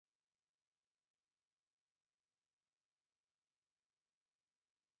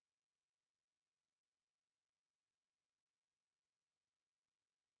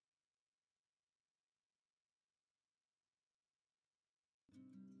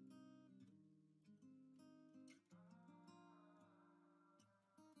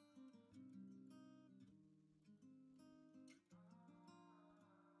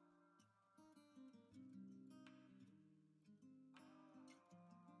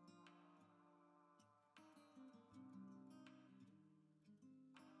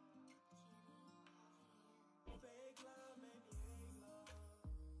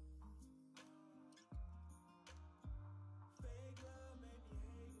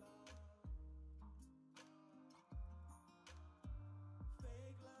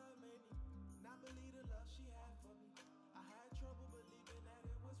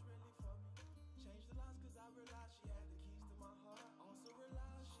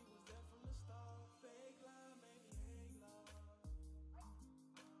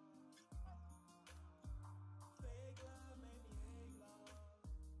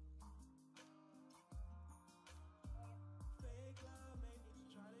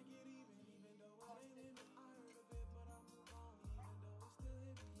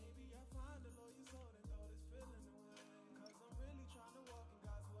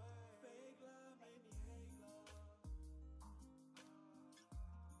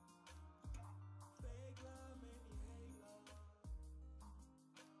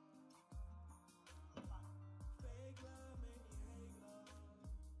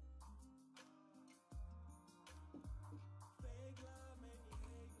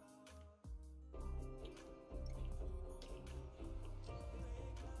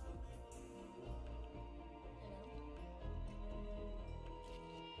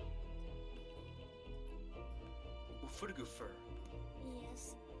photographer.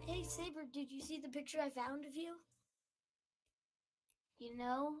 Yes. Hey, Saber, did you see the picture I found of you? You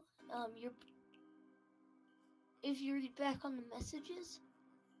know, you're if you read back on the messages,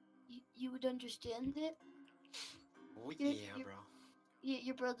 you would understand it. Oh Your yeah, your bro.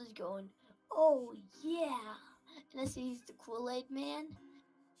 your brother's going, oh yeah, and I say he's the Kool-Aid man,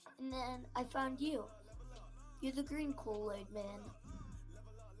 and then I found you. You're the green Kool-Aid man.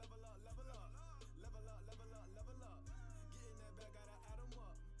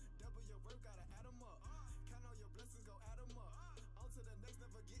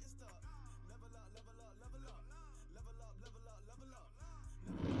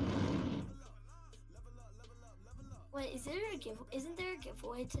 Wait, is there a give? Isn't there a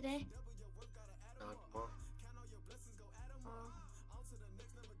giveaway today? Not more. Uh,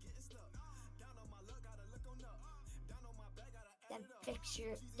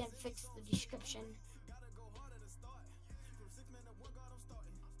 then fix the description.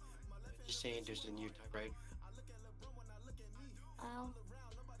 Just saying, there's a new typewriter. Oh,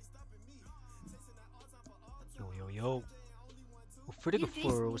 Yo. you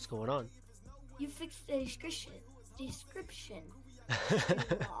Photographer, what's going on? you fixed the description. Description.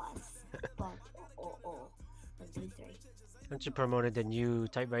 Loss. But oh. 1, 2, 3. Once you promoted the new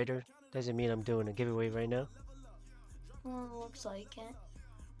typewriter, doesn't mean I'm doing a giveaway right now. Well, looks like it.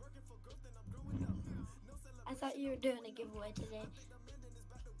 I thought you were doing a giveaway today.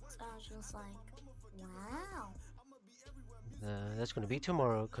 So I was just like, wow. That's gonna be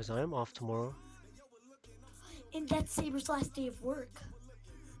tomorrow, cause I'm off tomorrow. And that's Saber's last day of work.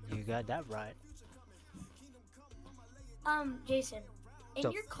 You got that right. Jason, in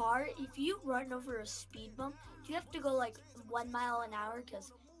So- your car, if you run over a speed bump, do you have to go like 1 mile an hour?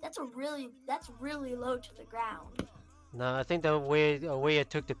 Cause that's really low to the ground. No, I think the way I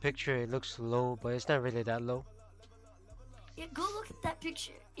took the picture, it looks low, but it's not really that low. Yeah, go look at that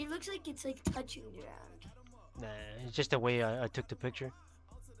picture. It looks like it's like touching the ground. Nah, it's just the way I took the picture.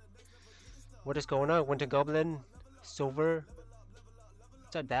 What is going on? Winter Goblin, Silver.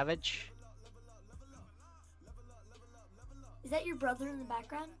 What's up, Davich? Is that your brother in the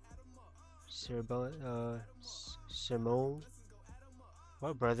background? Simone.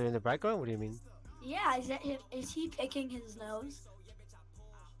 What, brother in the background? What do you mean? Yeah, is that him? Is he picking his nose?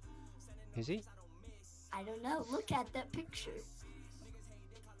 Is he? I don't know. Look at that picture.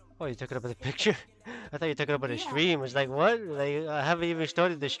 Oh, you took it up with the picture? I thought you took it up with the Yeah. stream. I was like, what? Like, I haven't even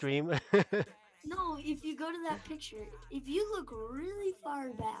started the stream. No, if you go to that picture, if you look really far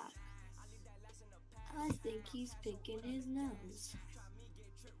back, I think he's picking his nose.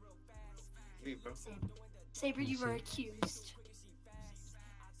 Hey, bro. Saber, you see. were accused.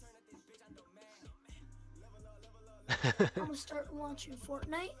 I'm gonna start launching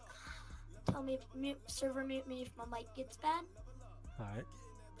Fortnite. Tell me, server mute me if my mic gets bad. Alright.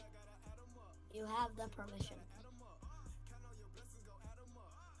 You have the permission.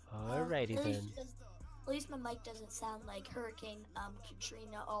 Alrighty At then. least- At least my mic doesn't sound like Hurricane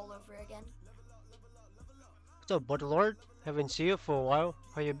Katrina all over again. What's up, Butterlord? Haven't seen you for a while.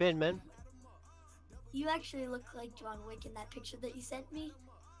 How you been, man? You actually look like John Wick in that picture that you sent me.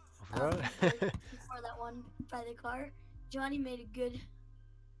 Bro? Before that one by the car. Johnny made a good.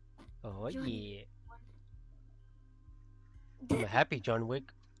 Oh, Johnny yeah. I'm a happy John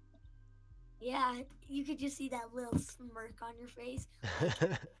Wick. Yeah, you could just see that little smirk on your face.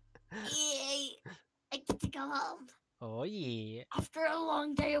 Yay! I get to go home Oh, yeah. after a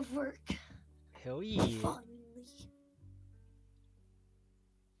long day of work. Hell yeah. Finally.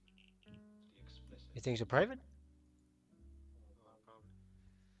 You think it's a private? Probably.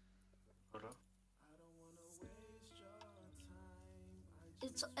 Hold up.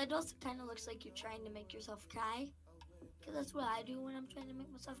 It also kind of looks like you're trying to make yourself cry. Because that's what I do when I'm trying to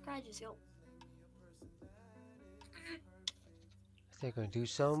make myself cry. Just go. I think I'm gonna do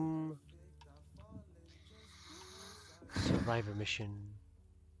some survivor mission.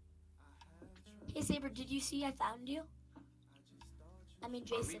 Hey Saber, did you see I found you? I mean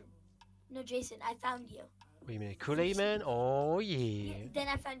Are we? Jason. No, Jason, I found you. What do you mean, Kool-Aid man? Oh yeah. Then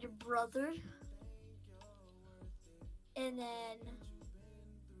I found your brother. And then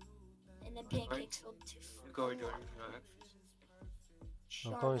pancakes filled too. You go doing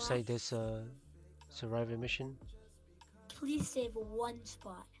I'll go inside this survivor mission. Please save one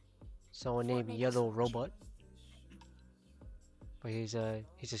spot. Someone named Fortnite Yellow is Robot. But he's a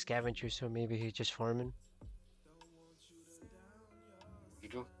scavenger, so maybe he's just farming. You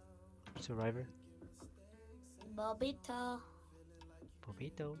do? Survivor. Bobito.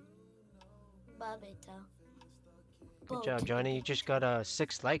 Popito. Bobito. Good job, Johnny. You just got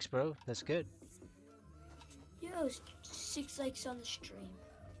 6 likes, bro. That's good. Yeah. Yo, 6 likes on the stream.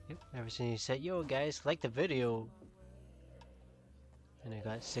 Yep. Ever since you said, yo guys, like the video. And I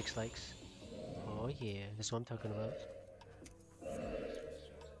got 6 likes. Oh yeah, that's what I'm talking about.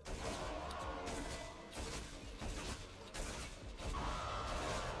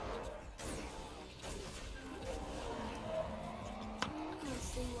 Let's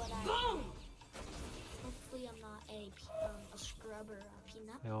see what I. Hopefully, I'm not a scrub or a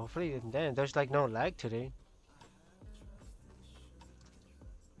peanut. Yeah, hopefully, then there's like no lag today.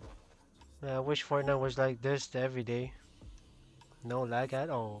 I wish Fortnite was like this every day. No lag at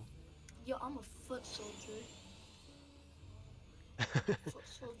all. Yo, I'm a foot soldier. Foot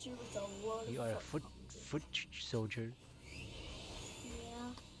soldier with a lot of You are a foot soldier.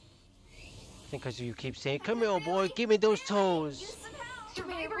 Yeah. I think because you keep saying, "Come here, boy, give me those toes."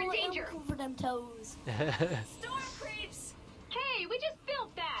 Survivor in danger. Cover them toes. Storm creeps. Hey, we just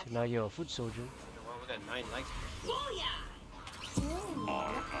built that. So now you're a foot soldier. Well, we got 9 likes. Booyah!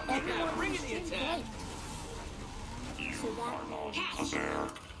 Everyone Bring in on the the stream attack. liked. So that means. Catch.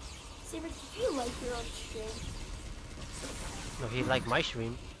 Saber, did you like your own stream? No, he liked my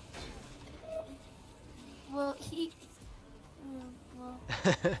stream. Well, he. Well.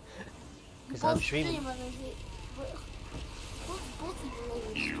 Because I'm both streaming. stream on the hit. Both of you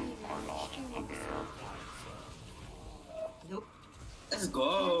really streaming. Nope. Let's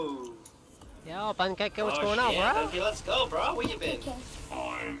go. Yo, Pancake, what's going on, on, bro? Okay, let's go, bro. Where you been? Okay.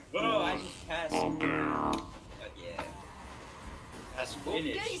 Bro, I just passed. Yeah. That's cool.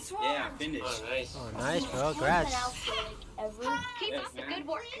 Finished. Goody swarm. Yeah, I finished. Oh, nice. Oh, nice, bro. Haven't been out Congrats. for, like, ever. Keep Yes, up the man. good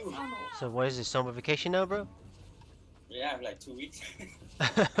work. So what is this, summer vacation now, bro? Yeah, I have like 2 weeks.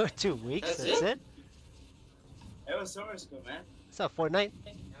 2 weeks, That's that's it? it? It was summer school, man. What's up, Fortnite?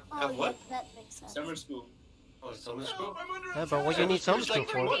 Oh, yeah, what? that makes sense. Summer school. Oh, summer school? Yeah, but what you need summer school Like,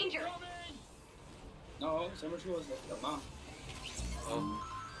 for? Danger. No, summer school was like a month. Oh,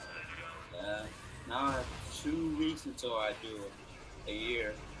 Now I have 2 weeks until I do a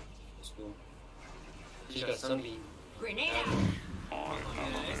year of school. you just got sunbeam. Grenade Yeah. out. I need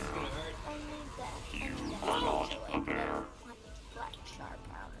that. I need that. I need black sharp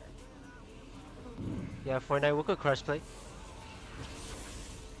powder. Yeah, Fortnite, we could crossplay.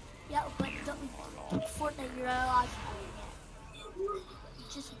 Yeah, but Fortnite, you're not allowed to do it yet. You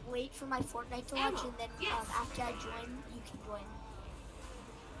just wait for my Fortnite to launch, and then after I join, you can join.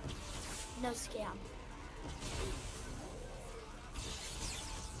 No scam.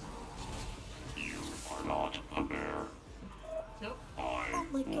 Nope. Oh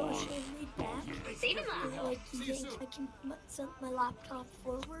my gosh, I laid back. Saving lives. Like, you think I can set my laptop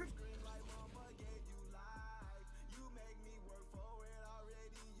forward?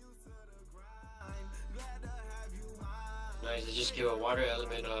 Nice. They just give a water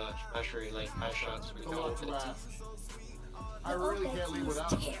element smasher like high shots. We go over the teeth. I really can't leave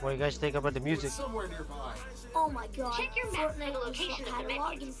without it. What do you guys think about the It's music? somewhere nearby. Oh my god. Check your map for the Fortnite location of had the a menu.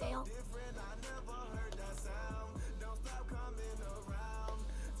 login fail.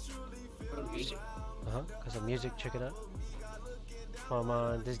 What music? Cause of music, check it out.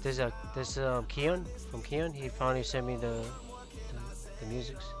 From this Keon from Keon, he finally sent me the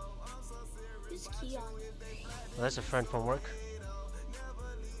musics. Who's Keon? Well, that's a friend from work.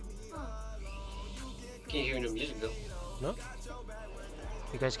 Can't hear no music though. No?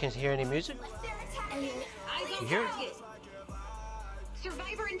 You guys can't hear any music? I hear it. Eyes You on hear it? target.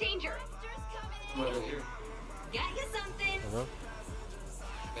 Survivor in danger. What do I hear? Got you something. Hello?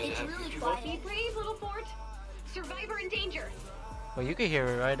 They It's have really YouTube quiet. Be brave, little fort. Survivor in danger. Well, you can hear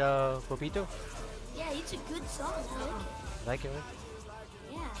it, right, Bobito? Yeah, it's a good song. I like it. Like it, right?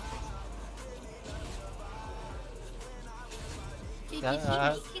 Yeah. Did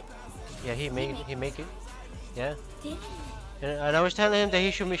Yeah, he make it? Yeah, he make it. Yeah. Did And I was telling him that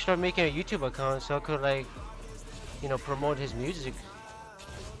he should start making a YouTube account so I could like, you know, promote his music.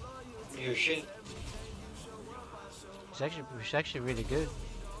 Your shit. It's actually really good.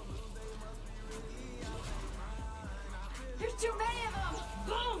 There's too many of them.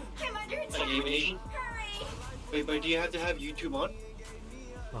 Boom! I'm under Like attack. Aviation? Hurry! Wait, but do you have to have YouTube on?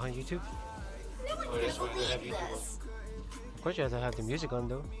 On YouTube? No one Oh, that's can why they have believe YouTube this. Of course you have to have the music on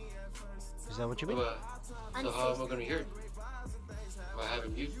though. Is that what you mean? But, so how am I gonna hear it? If I have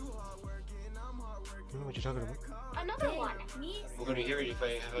it mute? What you talking about? Another one. Me? I'm gonna hear it if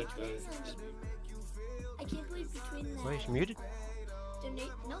I have it just mute. I can't believe between the Wait, it's muted?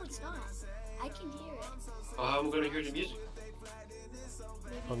 donate. No, it's not. I can hear it. Oh, how am I gonna hear the music?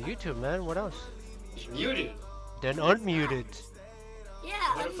 On YouTube, man. What else? It's muted. Then unmute it. Yeah.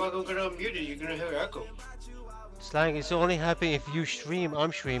 How the fuck am I gonna unmute it? You're gonna hear echo. It's like it's only happening if you stream.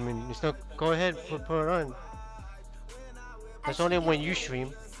 I'm streaming. It's not. Go ahead, put it on. That's only when you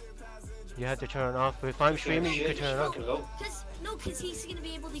stream. You have to turn it off. But if I'm streaming, you can turn it on. Cause he's gonna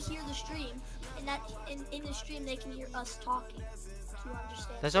be able to hear the stream, and that in the stream they can hear us talking. Do you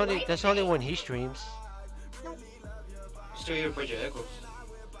understand? That's only when he streams. No, Still hear a bunch of echoes.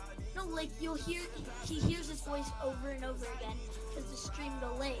 no, like he hears his voice over and over again because the stream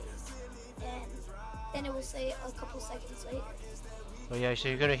delays, and then it will say a couple seconds later. Oh yeah, so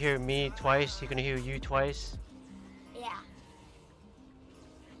you're gonna hear me twice. You're gonna hear you twice. Yeah.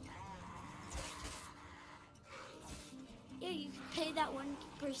 Yeah, you could pay that one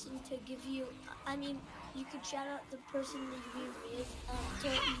person to give you. I mean, you could shout out the person that you to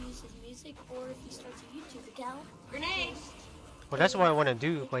use his music, or if he starts a YouTube account. Grenade. Well, that's what I want to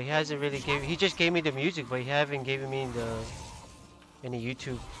do, but he hasn't really gave. He just gave me the music, but he haven't given me any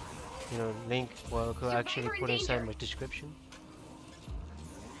YouTube, link. Well, I could actually put inside my description.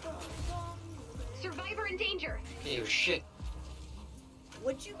 Survivor in danger. Hey, shit.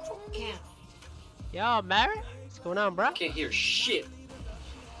 What'd you call me? Yo, Mary, what's going on, bro? Can't hear shit.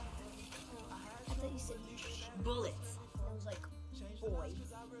 I thought you said Bullets. I was like, boy.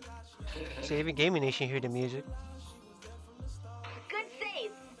 So even Gaming Nation hear the music. Good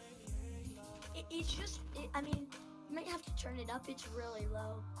save. It's just, I mean, you might have to turn it up. It's really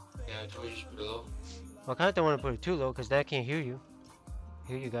low. Yeah, I told you to put it low. Well, I kind of don't want to put it too low, because that can't hear you.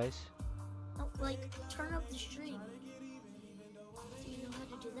 Hear you guys. No, like, turn up the stream. Do you know how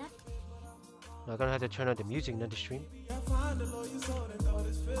to do that? I'm gonna have to turn on the music, not the stream. Another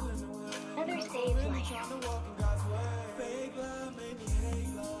save life.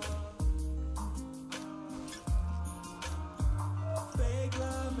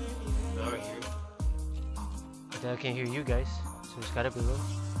 Now I hear it. But I can't hear you guys, so it's gotta be low.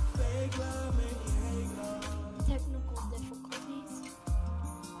 Technical difficulties.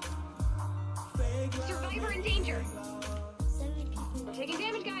 Survivor in danger. 7 people. We're taking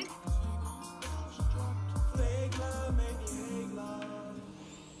damage, guys.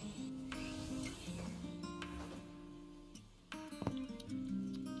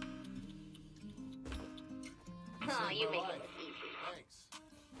 Oh, you make it. Thanks.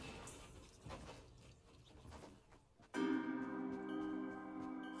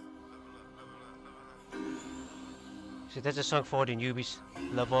 So that's a song for the newbies.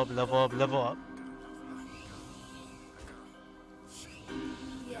 Level up, level up, level up.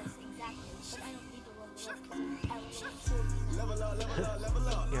 Yes, exactly. But I don't need to level up because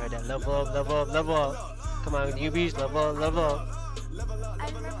I'm You heard that? Level up, level up, level up. Come on, newbies, level up, level up. I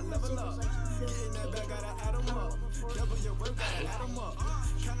remember when it was like 15.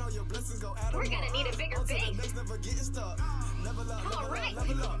 We're gonna need a bigger base. All right.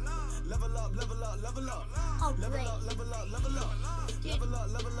 Oh, great. Dude,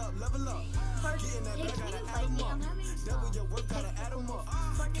 first, hey, can you invite me? I'm having some technical Fortnite.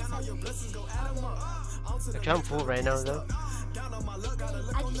 Actually, I'm full right now, though.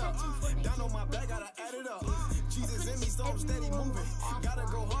 I just had some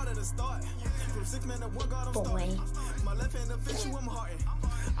Boy.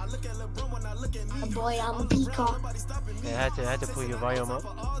 Boy, I'm a peacock. Yeah, I had to put your volume up.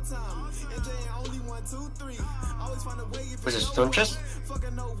 Was it storm chest?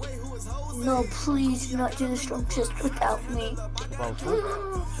 No, please do not do the storm chest without me. Wow, full.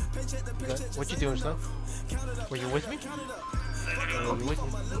 Okay. What you doing, Snow? Were you with me? Were you with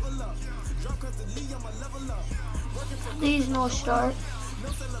me? Please no start.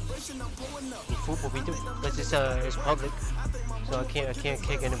 Full, but we do. But it's public, so I can't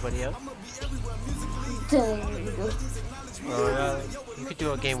kick anybody out. Dang. You could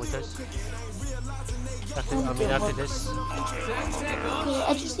do a game with us. After this. Okay,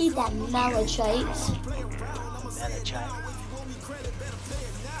 I just need that malachite.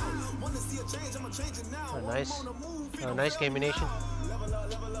 Oh, nice. Oh, nice, Gaming Nation.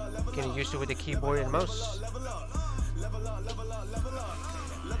 Getting used to it with the keyboard and mouse.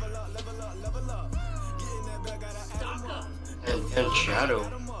 And shadow.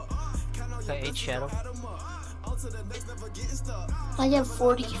 Got 8 shadow. I have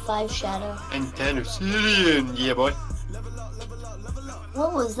 45 shadow. And 10 obsidian. Yeah, boy.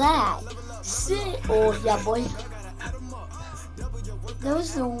 What was that? Oh, yeah, boy. That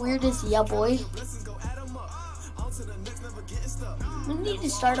was the weirdest yeah, boy. We need to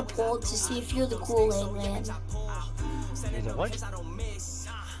start a poll to see if you're the Kool-Aid man. Is it what?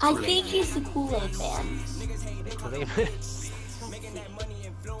 I think he's the Kool-Aid man.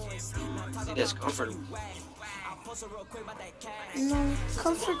 I think that's comfortable. No,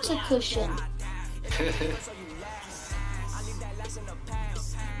 comfort's a cushion.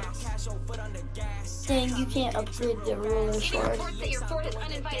 Dang, you can't upgrade the ruler Any sword. reports that your fort is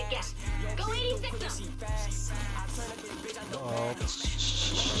uninvited guests. Go 86 them. Oh, All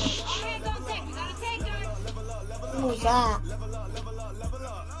hands on deck. We got a tanker. What was that?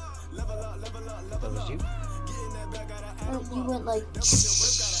 that was you? Oh, you went like.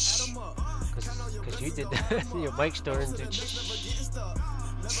 Cause you did that. Your mic started to.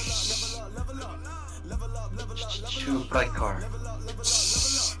 Two black car.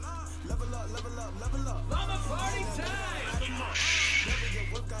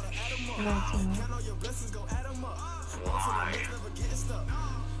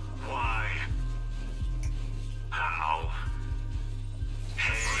 Why? How?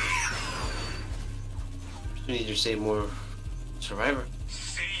 You need to say more Survivor.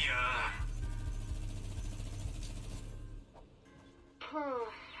 See ya.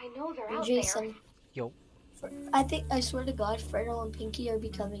 I know they're out Jason. Yo. I swear to God, Fredo and Pinky are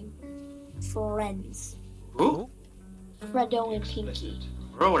becoming friends. Who? Fredo and Pinky.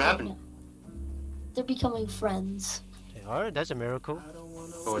 Bro, what happened? They're becoming friends. They are? That's a miracle.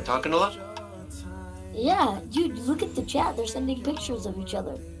 Oh, we're talking a lot? Yeah, dude, look at the chat. They're sending pictures of each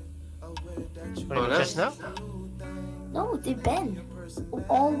other. What, Oh, just now? No, they've been.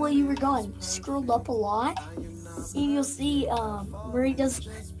 All while you were gone. Scrolled up a lot. And you'll see, Murray does...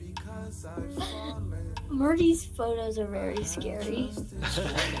 Murray's photos are very scary.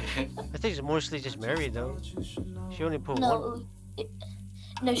 I think it's mostly just Mary though. She only put one.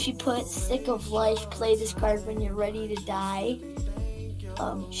 No, she put sick of life, play this card when you're ready to die.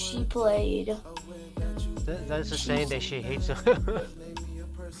 She played... That's the saying that she hates him.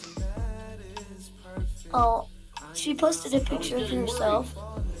 Oh, she posted a picture of herself.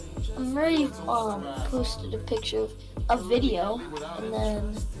 Murray posted a picture of a video, and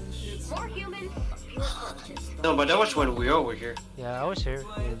then... More humans. No, but that was when we all were here. Yeah, I was here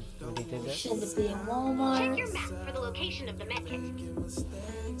when he did that. Should it be in Check Walmart? your map for the location of the med kit.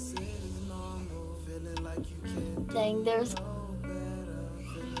 Dang, there's...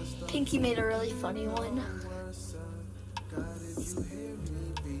 Pinky made a really funny one.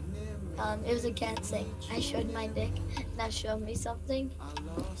 It was a cat saying, I showed my dick, now show me something.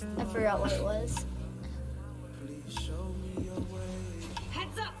 I forgot what it was.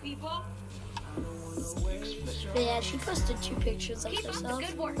 Heads up, people. But yeah, she posted 2 pictures of Keep up the herself,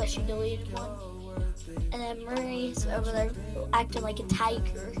 good work. but she deleted one. And then Murray's over there acting like a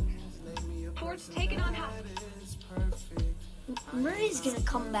tiger. Fort's taken on hostage. Murray's gonna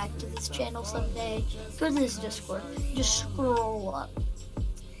come back to this channel someday. Go to this Discord. Just scroll up.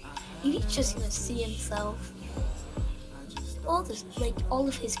 He's just gonna see himself. All this, like, all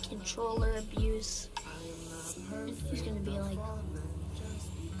of his controller abuse. And he's gonna be like,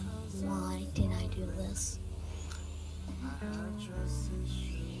 why did I do this?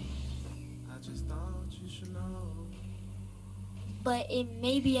 But it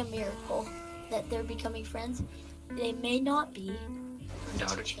may be a miracle that they're becoming friends. They may not be.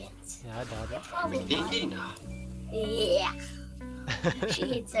 Doubt it. Chance. Yeah, I doubt it. Probably not. Thinking? Yeah. She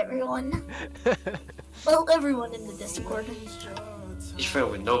hates everyone. Well, everyone in the Discord. He's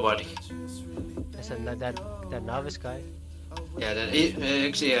friend with nobody. That's that novice guy. Yeah,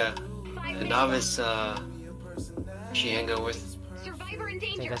 actually, the novice, she hang out with. Survivor in I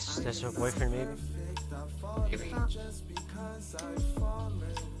think danger. that's her boyfriend maybe. Maybe.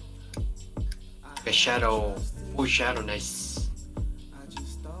 A shadow. Oh, shadow, nice.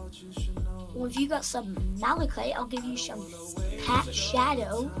 Well, if you got some malachite, I'll give you some pat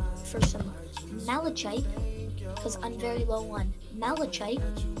shadow for some malachite. Because I'm very low on malachite.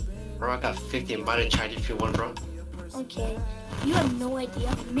 Bro, I got 50 malachite if you want, bro. Okay. You have no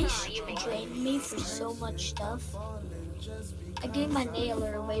idea. Miss drained me for so much stuff. I gave my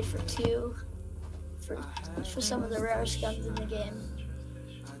nailer away for 2. For some of the rarest guns in the game.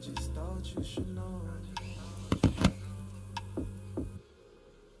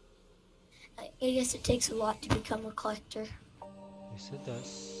 I guess it takes a lot to become a collector. Yes, it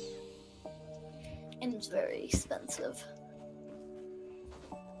does. And it's very expensive.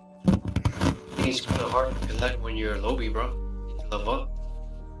 It's kind of hard to collect when you're lobby, bro. You need to level up.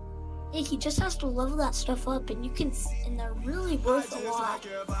 Yeah, he just has to level that stuff up, and you can, and they're really worth a lot.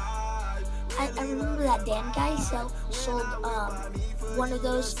 I remember that Dan guy sold one of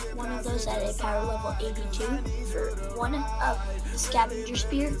those at a power level 82 for one the scavenger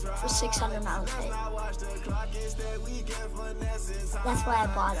spear for 600 malachite. That's why I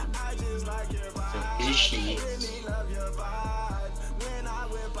bought him. So, is she?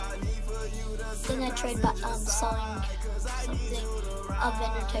 Then I tried selling something a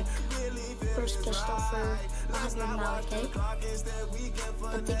vendor type first pistol for 100 Malachite.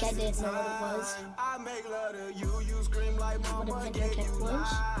 I think I didn't know what it was. What a vendor type was.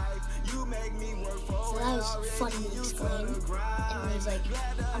 So that was fun to explain. And he was like,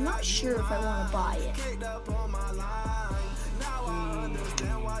 I'm not sure if I want to buy it.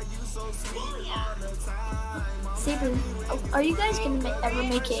 Saber, are you guys going to ever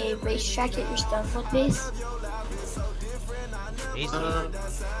make a racetrack at your Stonefoot base?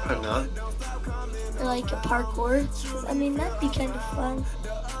 Or not. Or like a parkour? I mean, that'd be kind of fun.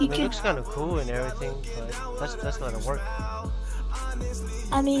 I mean, it looks kind of cool and everything, but that's not gonna work.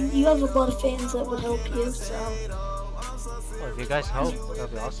 I mean, you have a lot of fans that would help you, so. Well, if you guys help,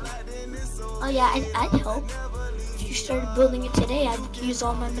 that'd be awesome. Oh yeah, I'd help. If you started building it today, I'd use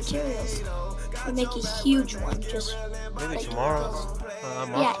all my materials. We'd make a huge one, just Maybe like tomorrow.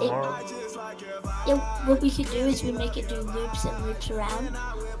 I'm Yeah, off tomorrow. Yeah, what we could do is we make it do loops and loops around,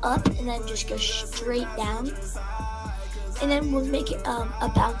 up, and then just go straight down. And then we'll make it a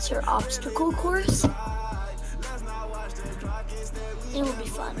bouncer obstacle course. It will be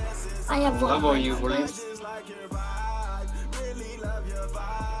fun. I have one. How about you, on my William? list.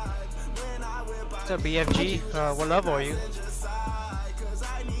 What's up, BFG? What level are you?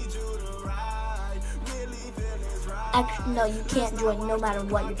 Actually, no, you can't join no matter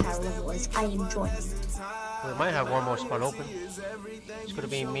what your power level is. I am joining. We might have one more spot open. It's gonna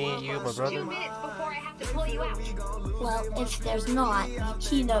be me, you, my 2 brother. minutes before I have to pull you out. Well, if there's not,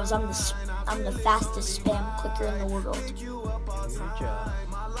 he knows I'm the fastest spam clicker in the world. Good job.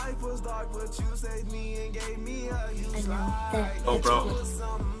 I know that. Oh, that's bro.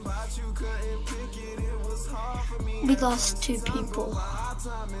 good. We lost 2 people.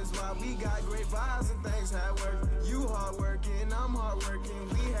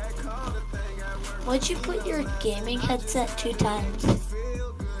 Why'd you put your gaming headset 2 times?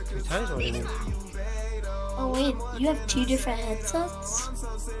 2 times what do you mean? Oh wait, you have 2 different headsets?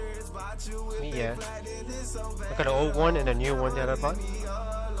 Me, yeah. I got an old one and a new one that I bought.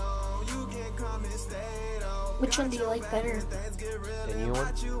 Which one do you like better? The new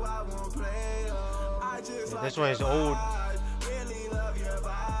one. Yeah, this one is old.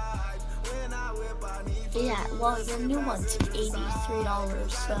 Yeah, well, your new one's $83,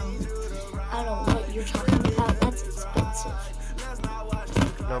 so I don't know what you're talking about. That's expensive.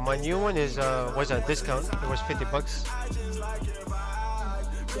 No, my new one is was on discount. It was $50.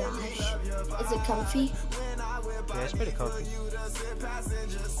 Gosh. Is it comfy? Yeah, it's pretty comfy.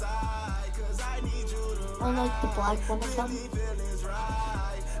 I like the black one of them.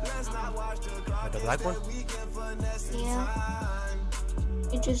 The black one? Yeah.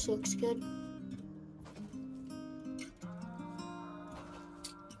 It just looks good.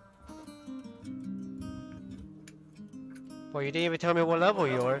 Well, you didn't even tell me what level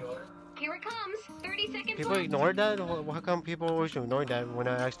you are. Here it comes. 30 seconds People left. ignore that? How come people always ignore that when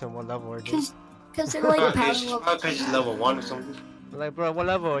I ask them what level are they? Cause they're like power It's level. probably level 1 or something. Like, bro, what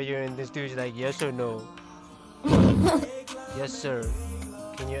level are you? And this dude's like, yes or no? Yes, sir.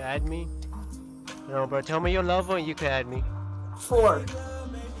 Can you add me? No, bro, tell me your level and you can add me. 4.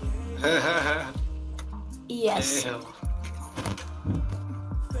 Yes. Damn.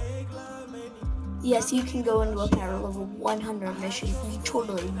 Yes, you can go into a power level 100 mission. You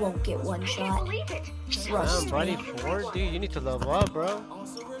totally won't get one Can't shot. believe it. Trust Damn, buddy, me. 4? Dude, you need to level up, bro.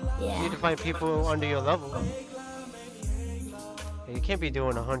 You Yeah. need to find people under your level. Yeah, you can't be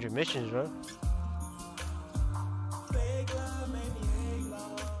doing 100 missions, bro.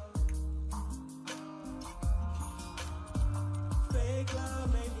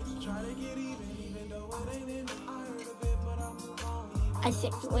 I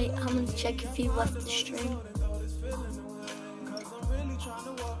think. Wait, I'm gonna check if he left the stream.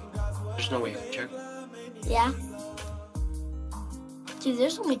 There's no way to check. Yeah. Dude,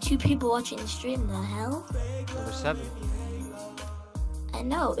 there's only 2 people watching the stream. The hell? Number 7. I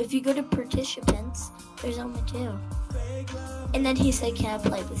know. If you go to participants, there's only 2. And then he said, "Can I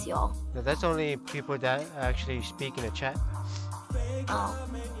play with y'all?" No, that's only people that actually speak in the chat. Oh.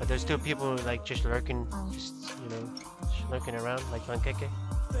 But there's still people like just lurking, just, you know, just lurking around like on Keke.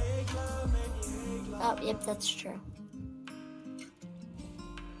 Oh, yep, that's true.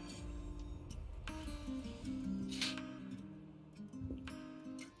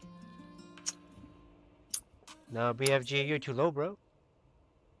 No, BFG, you're too low, bro.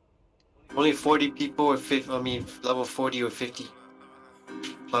 Only 40 people or 50, I mean, level 40 or 50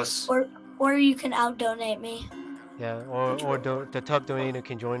 plus. Or you can out-donate me. Yeah, or the top donator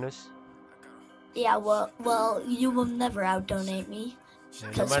can join us. Yeah, well, you will never out-donate me. Yeah,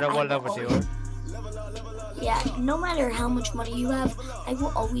 no 'Cause matter I what will level they always- are. Yeah, no matter how much money you have, I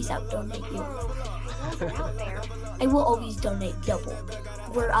will always out-donate you. I will always donate double,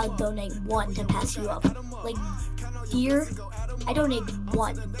 where I'll donate 1 to pass you up. Like, here, I donated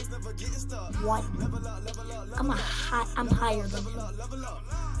 1. 1. I'm higher than him.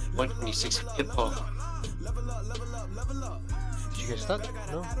 126 hip hop. Did you get stuck?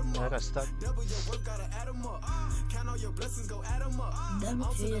 No, I got stuck. Never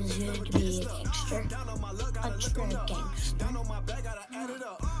feels good to be a gangster. A true gangster.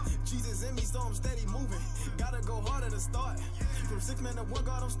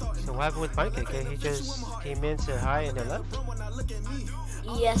 So what happened with Pancake? He just came in, said hi, and then left?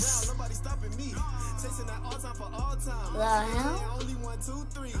 Yes. The hell?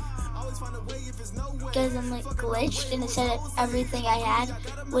 Because I'm like glitched and it said everything I had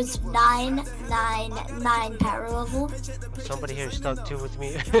was 999 power level. Somebody here is stuck too with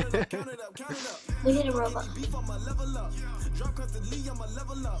me. We hit a robot.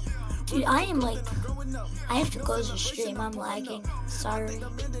 Dude, I am like, I have to close the stream. I'm lagging. Sorry.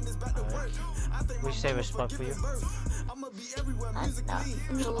 Alright. We save a spot for you. I'm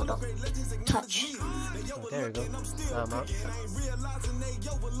just a little touch. Oh, there you go. Now I'm out.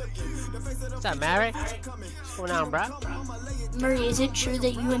 What's up, Mary? What's going on, bro? Murray, is it true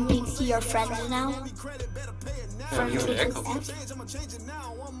that you and Pinky are friends now? Yeah, you and Echo.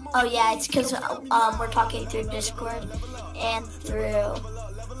 Oh yeah, it's because we're talking through Discord and through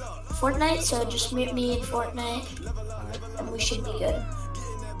Fortnite, so just meet me in Fortnite and we should be good.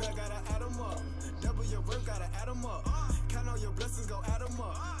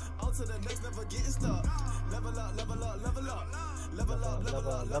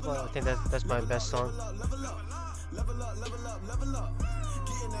 Level. I think that's my best song.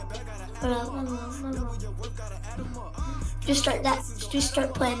 Just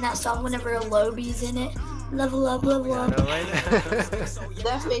start playing that song whenever a Lobby's in it. Level up, level Yeah, I up. know, right?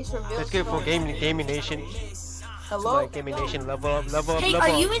 That face reveals. That's good for Gaming Nation. Hello? Like, Gaming Nation, level up, level up, Hey,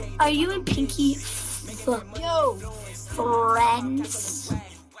 level up. are you and Pinky Yo. friends?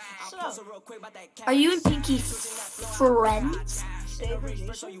 What's up? Are you and Pinky friends?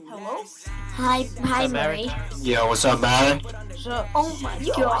 Hello? Hi, Mary? Murray. Yo, what's up, man? What's up? Oh my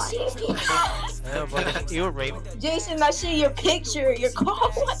god. Yeah, but you were raped. Jason, I see your picture. Your car.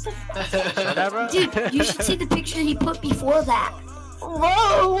 What the Saw that, bro? Dude, you should see the picture he put before that.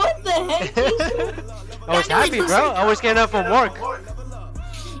 Whoa, what the heck, Jason? I was happy, bro. I was getting up from work.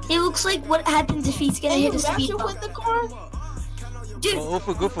 It looks like what happens if he's gonna Can hit you a speed match it bump. with the car? Dude, Well,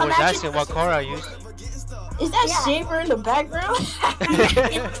 Ufu Goofu was imagine- asking what car I used. Is that Yeah. Saber in the background? it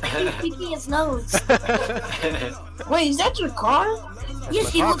looks like he's picking his nose. Wait, is that your car?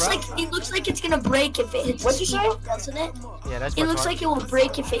 Yes, my car, it looks like it's gonna break if it hits. What'd the you speed say? bump, doesn't it? Yeah, that's my It looks car. like it will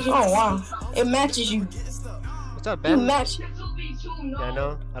break if it hits. Oh wow, it matches you. What's up, You Ben? match. Yeah, I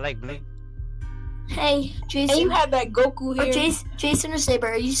know. I like blue. Hey, And Jason. you have that Goku Or here. Jason or Saber,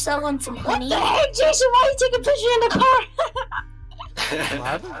 are you selling some What honey? the heck, Jason? Why you take a picture in the car?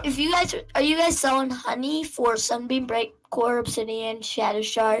 What? If you guys are you guys selling honey for Sunbeam Break, Core Obsidian, Shadow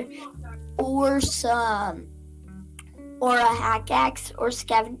Shard, or a hack axe or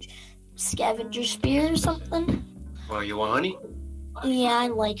scavenger spear or something? Well, you want honey? Yeah, I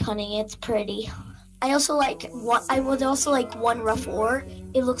like honey. It's pretty. I also like one. I would also like one rough ore.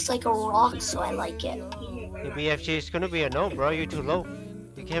 It looks like a rock, so I like it. The BFG is gonna be a no, bro. You're too low.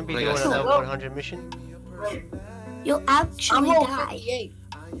 You can't be Like doing I a said. level 100 mission. You'll I'm actually level die. 58.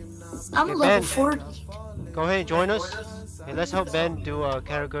 I'm Hey, a level Ben. 40. Go ahead and join us. Hey, let's help Ben do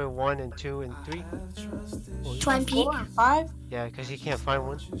category 1 and 2 and 3. Twine Peak. 4 and 5. Yeah, because he can't find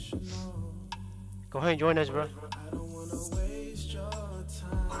one. Go ahead and join us, bro.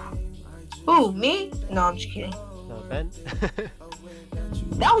 Who, me? No, I'm just kidding. No, Ben.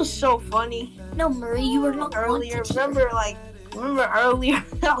 That was so funny No, Murray, you were not earlier. wanted. Remember earlier?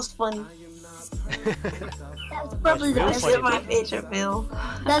 That was funny. That's probably the real best. funny. That's my favorite Bill.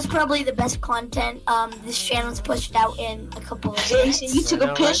 That's probably the best content. This channel's pushed out in a couple of Jason, days. you took I a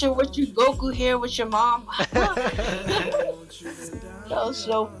know, picture with your Goku here with your mom. That was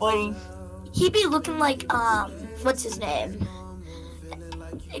so funny. He be looking like what's his name?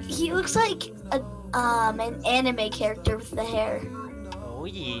 He looks like an anime character with the hair, Oh,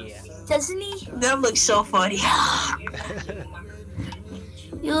 yeah. doesn't he? That looks so funny.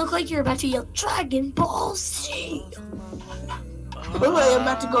 You look like you're about to yell Dragon Ball Z. Look like I'm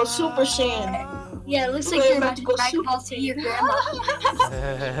about to go Super Saiyan. Yeah, it looks Wait, like you're I'm about to go Dragon Super Ball Z your grandma.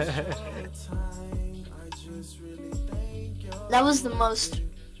 That was the most.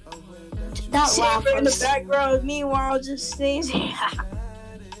 That laugh Saber in the was. background, meanwhile, just stays here.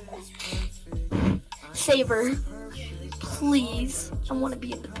 Saber, please. I want to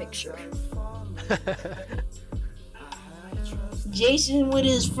be in the picture. Jason with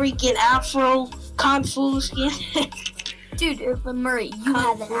his freaking afro kung fu skin. Dude, Murray, you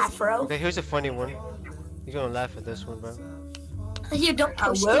have an afro. Okay, here's a funny one. You're gonna laugh at this one, bro. Here, don't I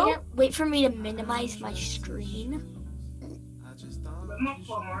post will? it. Wait for me to minimize my screen.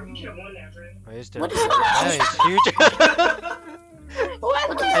 Oh, is there? What is Yeah, it's huge.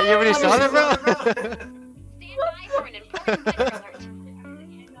 What? Hey, you already saw it, bro? Stand by for an important weather alert.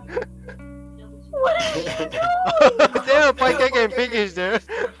 What are you doing? Damn, Pancake and Pinky's there.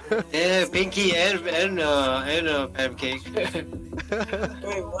 Yeah, Pinky and Pancake.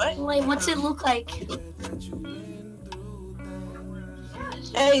 Wait, what? Wait, what's it look like?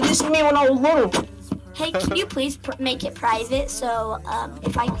 Hey, this is me when I was little. Hey, can you please make it private so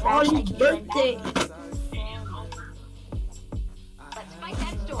if I crash, I Artie's can do it. birthday. Let's fight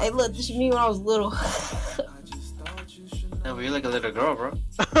that storm. Hey, look, this is me when I was little. No, but you're like a little girl, bro.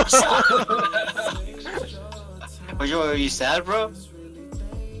 Are you sad, bro?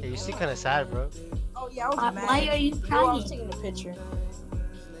 Hey, you seem kind of sad, bro. Oh, yeah, I was mad. Why are you Oh, I was crying? taking a picture.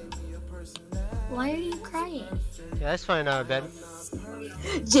 Why are you crying? Yeah, that's fine, Ben.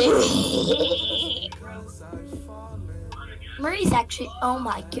 Murray's actually. Oh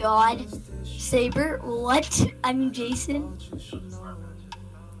my god. Saber, what? I mean, Jason. He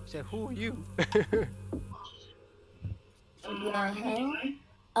said, who are you? The hell?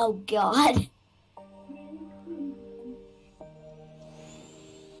 Oh god.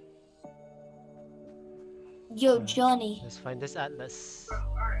 Yo, Johnny. Let's find this atlas.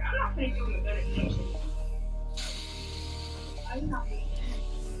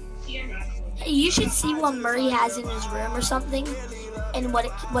 Hey, you should see what Murray has in his room or something, and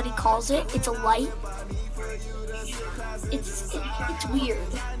what he calls it. It's a light. It's weird.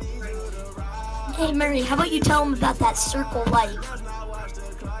 Hey Murray, how about you tell him about that circle light?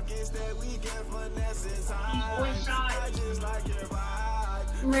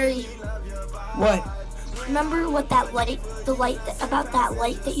 Murray, What? remember what that light, about that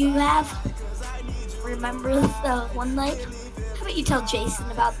light that you have? Remember the one light? How about you tell Jason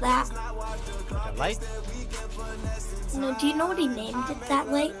about that? The light? No, do you know what he named it, that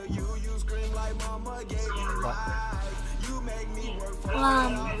light? What?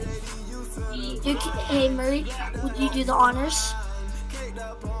 Hey Murray, would you do the honors?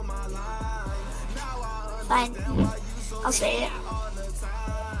 Fine, I'll say it.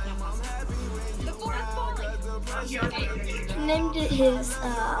 The forest falling. He named it his,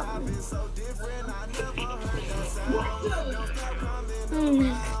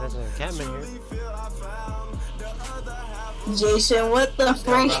 There's a catman here. Jason, what the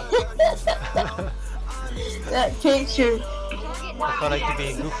freak? That picture. I felt like to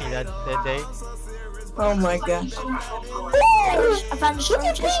be goofy that day. Oh my gosh. I found a storm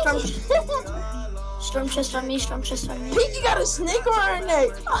chest, storm chest on me, storm chest on me. Pinky got a snake around her neck.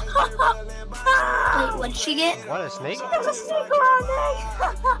 Wait, what'd she get? What, a snake? Got a snake around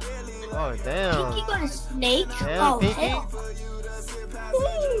her neck. Oh, damn. Pinky got a snake? Damn, Oh, Pinky. hell.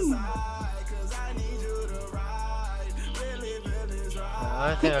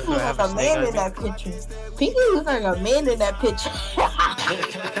 I think I'm Pinky gonna look have like a a snake man on in me. that picture. Pinky look like a man in that picture.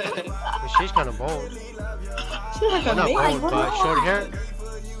 But she's kind of bold. She's like a Not man. bold, but short hair.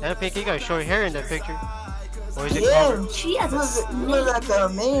 And Pinky got short hair in that picture. Or is it Yeah, covered? She has a look, look snake.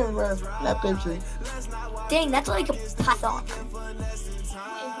 like a man, bro. That picture. Dang, that's like a python.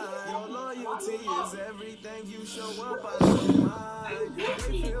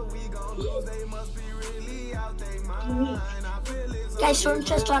 Guys, storm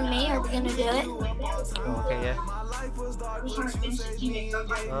chest on me. Are we gonna do it? Oh, okay, yeah.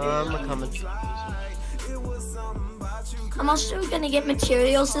 I'm coming. I'm also gonna get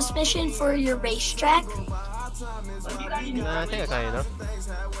materials this mission for your racetrack. Nah, I think I got enough.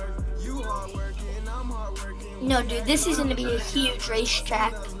 No, dude, this is gonna be a huge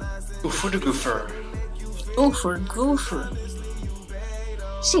racetrack. Goofer the goofer. Goofer.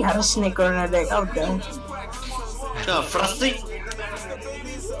 She had a snake on her neck. I'm done. Frosty?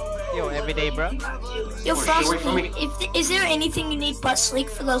 Yo, everyday, bro. Yo, Oh, shit, wait for me. Frosty, is there anything you need but sleek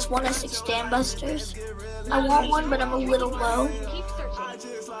for those 106 dam busters? I want one, but I'm a little low. Keep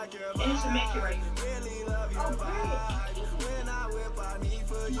searching.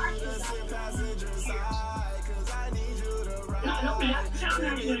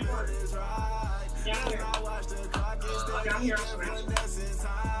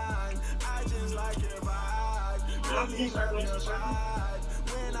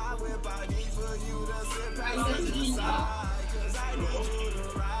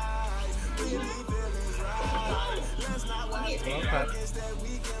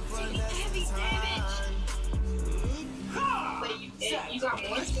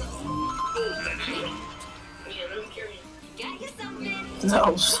 That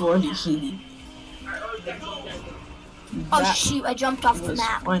was funny. Oh That shoot! I jumped off the was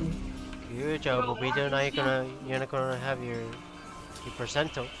map. funny. Good job, Bobito. Now you're not gonna have your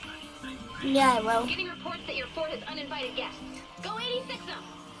percento. Yeah, I will. Getting reports that your fort has uninvited guests. Go 86 them.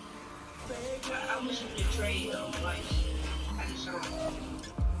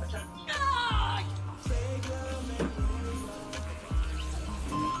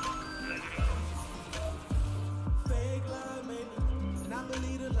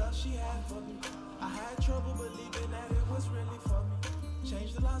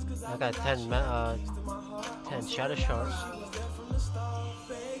 I got 10 shadow shards.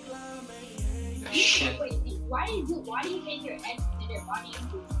 Shit. Why do you take your head and your body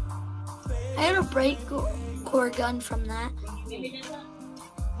into? I had a break core gun from that.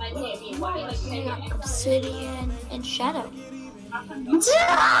 I got obsidian and shadow. What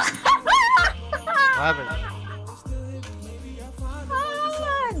happened?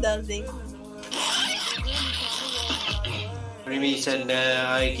 Nothing. What do you mean you said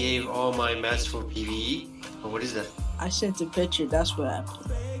I gave all my mats for PvE? Or what is that? I sent a picture. That's what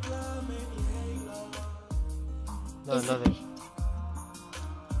happened. No, nothing.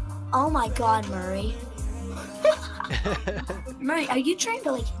 Oh my god, Murray. Murray, are you trying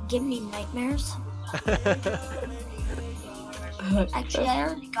to like give me nightmares? Actually, I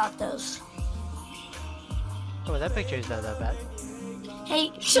already got those. Oh, that picture is not that bad.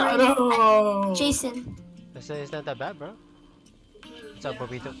 Hey, Shut Murray, up. Jason, It's not that bad, bro. What's up,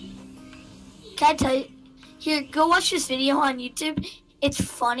 Bobito? can I tell you? Here, go watch this video on YouTube. It's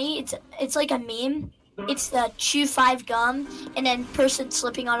funny. It's like a meme. It's the chew 5 gum and then person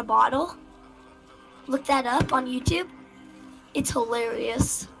slipping on a bottle. Look that up on YouTube. It's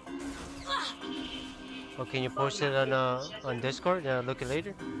hilarious. Oh, can you post it on Discord? Look it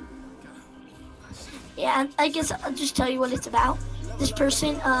later. Yeah, I guess I'll just tell you what it's about. This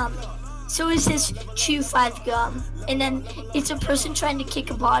person, so it says chew 5 gum, and then it's a person trying to kick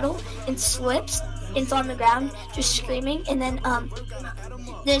a bottle and slips, and it's on the ground, just screaming, and then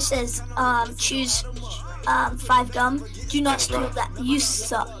it says choose 5 gum. Do not steal that. You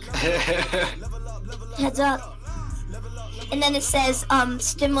suck. Heads up. And then it says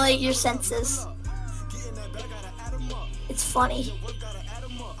stimulate your senses. It's funny.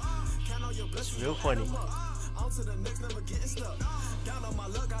 It's real funny.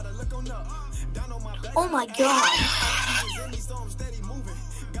 Oh my god.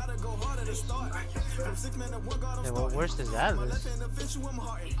 Yeah, well, where's this atlas?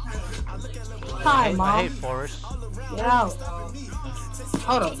 Hi, I Mom. hate forests. Get out.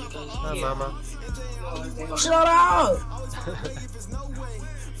 Hold on. Hi, Mama. Shut up.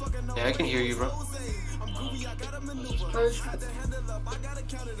 Yeah, I can hear you, bro.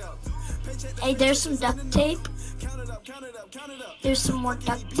 Hey, there's some duct tape. There's some more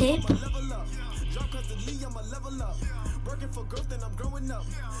duct tape.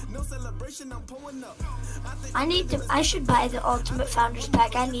 I should buy the Ultimate Founders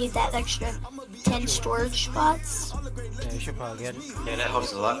Pack. I need that extra 10 storage spots. Yeah, you should probably get it. Yeah, that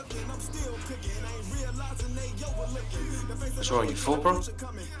helps a lot. What's wrong, you full, bro?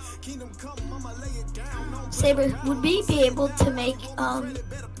 Saber, would we be able to make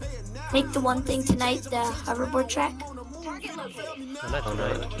the one thing tonight, the hoverboard track? Target located. Well, not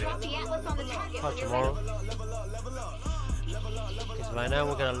tonight. Drop the atlas on the target. Or tomorrow. Because right now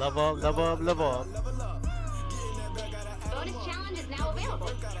we're gonna level up. Bonus challenge is now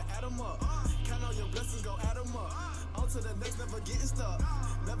available.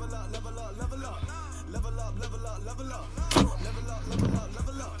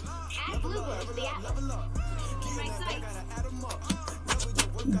 Add blue glow to the atlas. My sights.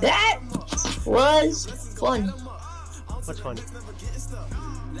 That was fun. What's funny?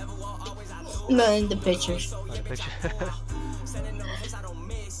 No, in the pictures. Oh, the picture.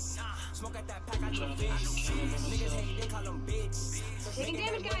 Taking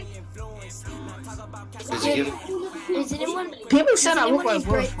damage, guys. Does it give? Is anyone? People said I look anyone like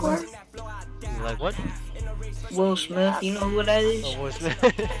need breakcore? Like what? Will Smith. You know who that is? Oh, Will Smith.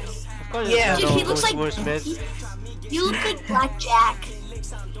 Of course, Yeah. I Dude, know he looks like Will Smith. You look like Black Jack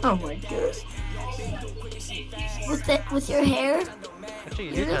Oh my god. with your hair. Actually,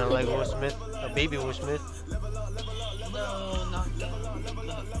 you do kind of like Will Smith. A baby Will Smith.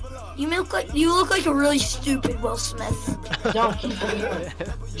 You look like a really stupid Will Smith. Don't keep it.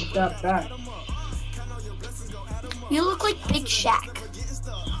 Stop that. You look like Big Shaq.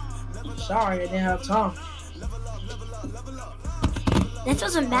 Sorry, I didn't have time. That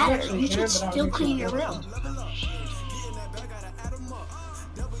doesn't matter. You should still clean your room.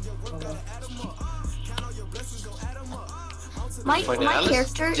 My Find Alice?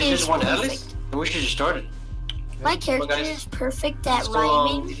 character Is it just is one perfect. Alice? I wish you just started. My character guys. is perfect at So,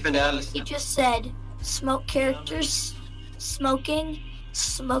 rhyming. defend Alice. He just said smoke characters, smoking,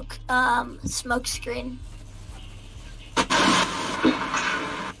 smoke screen.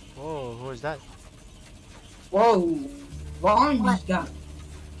 Whoa, who is that? Whoa. Wrong you What? got.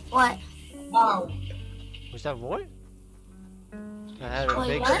 What? Wow. Was that Roy? I had a Wait,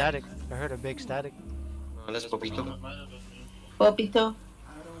 big what? static. I heard a big static. Let's Popito. Popito.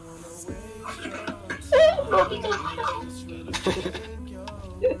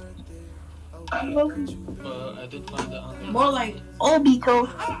 I did find that on More like Obito.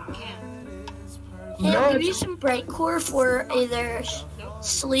 And maybe some bright core for either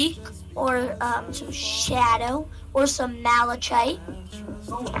sleek or some shadow or some malachite.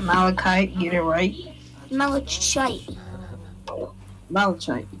 Malachite, get it right. Malachite.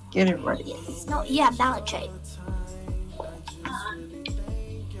 Malachite, get it right. No, yeah, malachite.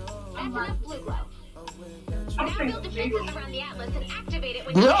 That's enough blue glow. Now build defenses around the atlas and activate it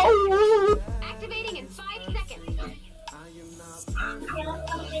when No! activating in 5 seconds.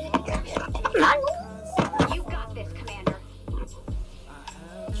 You got this, Commander.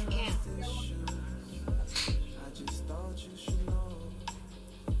 Yeah.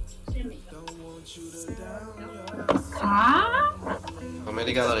 Huh? Oh man,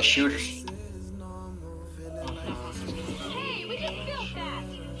 they got a lot of shooters. Hey, we just built that.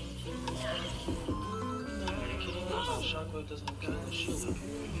 Shockwave doesn't kill the shield.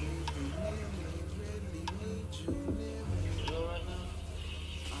 Right now?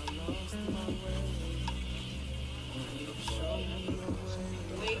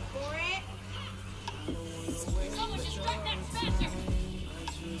 Wait for it. Someone distract that faster.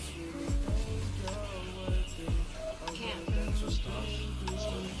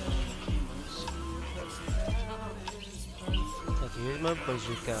 Like, here's my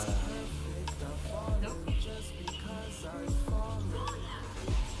bazooka.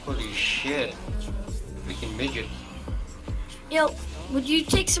 Holy shit. Freaking midget. Yo, would you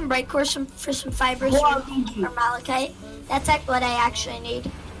take some bright core for some fibers or malachite? That's like what I actually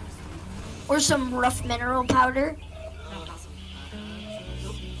need. Or some rough mineral powder.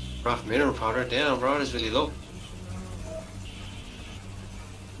 Rough mineral powder. Damn, bro, that's really low.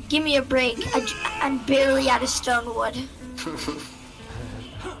 Give me a break. I'm barely out of stone wood. Someone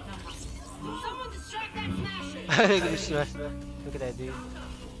distract that smasher. Look at that dude.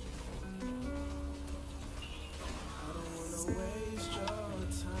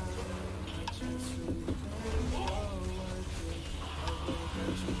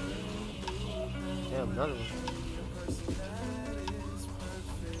 Damn, another one.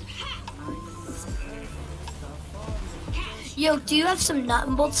 Yo, do you have some nut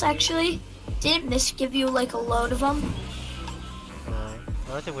and bolts actually? Didn't Miss give you like a load of them? I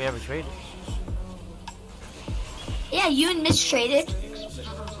don't think we ever traded. Yeah, you and Miss traded.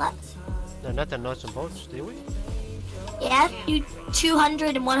 What? No, not the nuts and bolts, did we? Yeah, you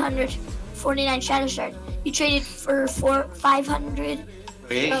 200 and 149 shadow shard. You traded for 500.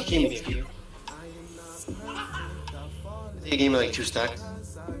 Okay, he gave me a few. I think he gave me like 2 stacks.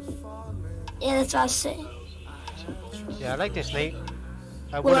 Yeah, that's what I was saying. Yeah, I like the snake.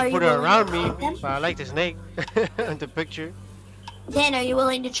 I Well, would are have you put it willing around to me, trade them? but I like the snake in the picture. Dan, are you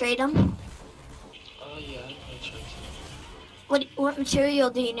willing to trade them? Yeah, I tried What material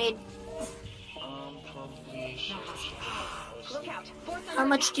do you need? to. Probably. Look out. How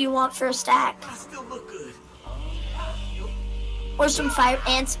much do you want for a stack? Still look good. Or some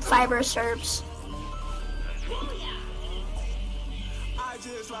fibrous herbs.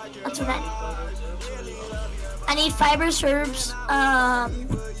 That's what I need fibrous herbs,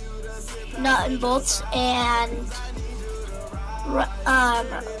 nut and bolts, and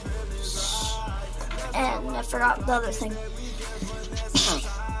I forgot the other thing. Let's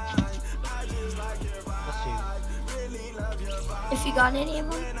see. If you got any of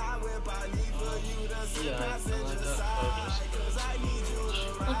them. Yeah, I like that.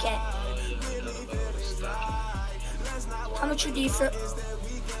 Okay. How much would you for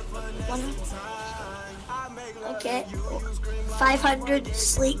one? Okay. 500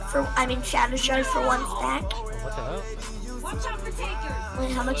 sleek for, shadow shard for 1 stack. What the hell? Watch out for takers.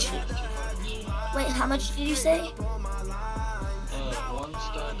 Wait, how much did you say? 1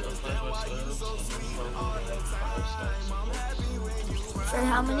 stack of fibrous herbs and probably like 5 stacks of bolts. For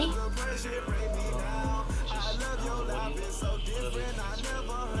how many?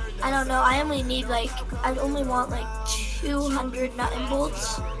 I don't know. I only want like 200 nut and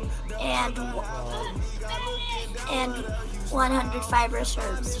bolts and 100 fibrous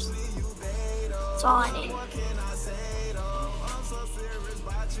herbs. That's all I need.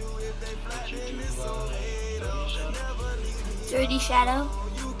 30 shadow.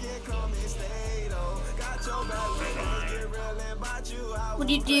 What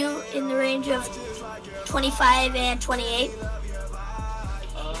do you do in the range of 25 and 28? Yeah.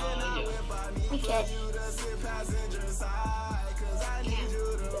 Okay.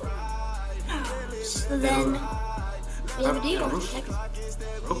 So then we have a deal.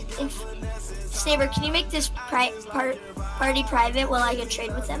 Saber, can you make this party private while I go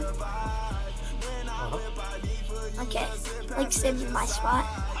trade with them? Okay. Like Sim's in my spot.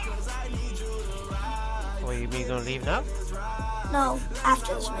 Well, you mean gonna leave now? No,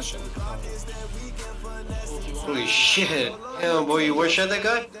 after this mission. Holy shit. Damn, boy, you one-shot that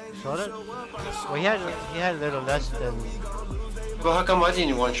guy? Saw that? Well, he had a little less than. Well, how come I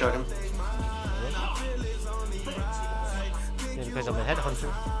didn't one-shot him? Yeah, because I'm a headhunter.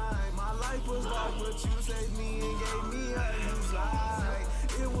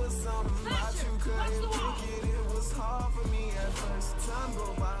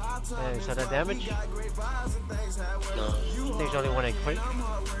 Yeah, you saw that damage? No. I think it's only when I quit.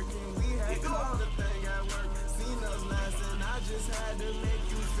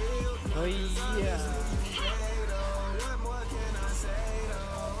 Oh yeah.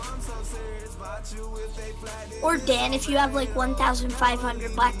 Or Dan, if you have like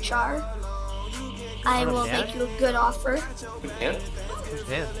 1,500 black char, I will make you a good offer. Yeah? Who's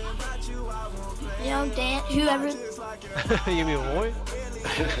Dan? You know, Dan, whoever. You mean Roy?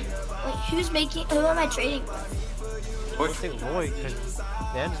 Wait, who am I trading with? I think Roy, because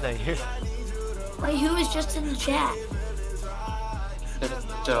Dan's not here. Wait, who is just in the chat?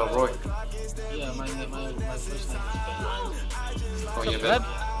 It's Roy. Yeah, my first name is Ben. Oh, yeah, Pleb? man.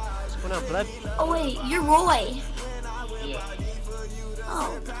 What's going on, Pleb? Oh wait, you're Roy. Yeah.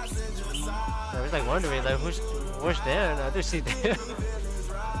 Oh, I was like wondering, like, where's Dan? I do see Dan. Yeah,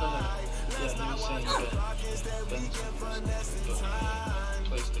 he was saying that Ben's my first name, but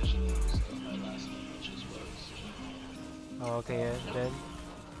PlayStation is my last name, which is Rose. Oh, okay, yeah, Dan.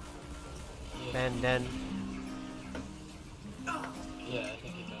 Yeah. Dan. Yeah, I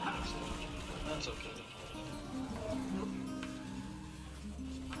think he got it. That's okay.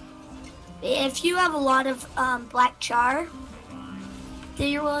 if you have a lot of black char that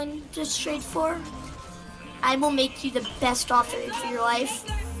you're willing to trade for, I will make you the best offer of your life.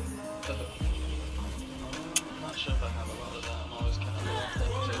 I'm not sure if I have a lot of that. I'm always kind of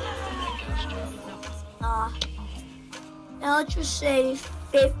reluctant to make cash job. Now let's just say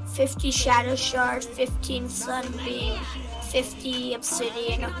 50 shadow shard, 15 sunbeam, 50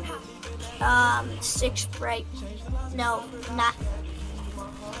 obsidian, 6 bright, no, not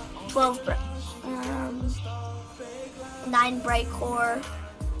 12 bright, 9 bright core,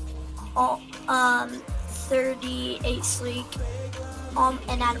 38 sleek,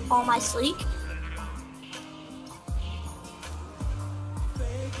 and add all my sleek.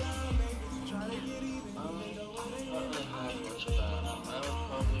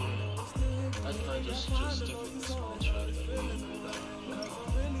 I'd probably just stick with this one and try to get it.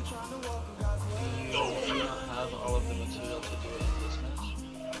 Do you not have all of the material to do it in this match?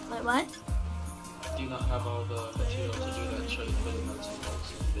 Wait, what? Do you not have all the material to do that trade for the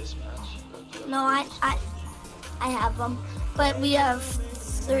materials in this match? No, I have them, but we have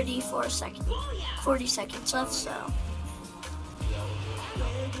 34 seconds, 40 seconds left, so. Yeah, we'll do it.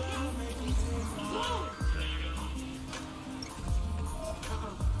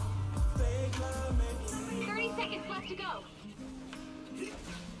 30 seconds left to go.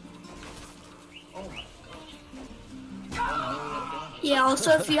 Oh my god. Yeah.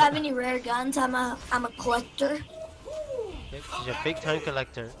 Also, if you have any rare guns, I'm a collector. Yep, she's a big time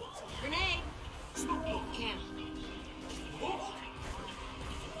collector. Grenade. Cam.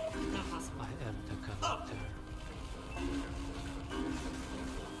 Not possible. I am the collector.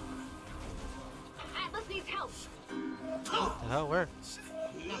 Atlas needs help. The hell, where?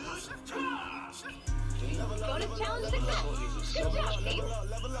 Bonus challenge success. Good job, team.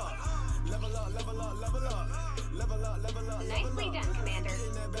 Nicely done, Commander.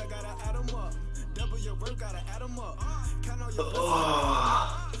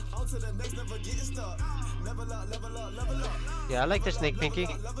 Yeah, I like the snake, Pinky.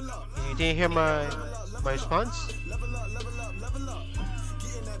 You didn't hear my response?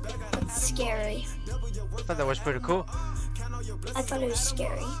 It's scary. I thought that was pretty cool. I thought it was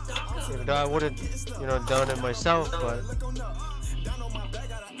scary. Even though I wouldn't, done it myself, but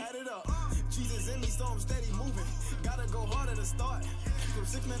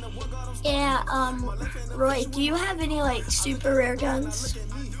Yeah, Roy, do you have any like super rare guns?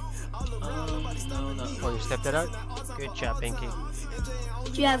 No, not oh, you stepped it out. Good job, Pinky.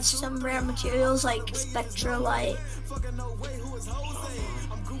 Do you have some rare materials like spectralite?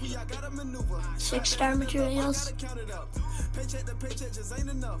 6-star materials?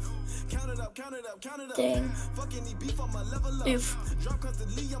 Dang. Oof.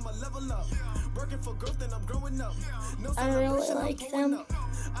 I really like them.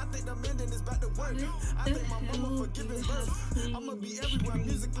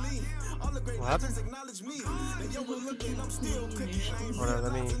 What happened? Hold on,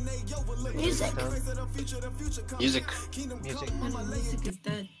 let me. Music. Music. Music. Music is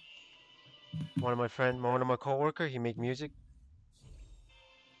dead. One of my coworker, he make music.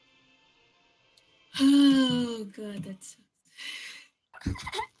 Oh god, that's.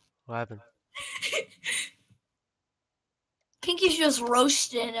 What happened? Pinky's just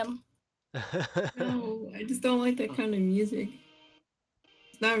roasting him. No, I just don't like that kind of music.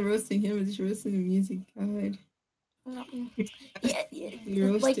 It's not roasting him, it's just roasting the music. God.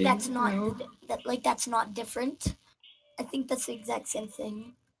 Yeah, like that's not that's not different. I think that's the exact same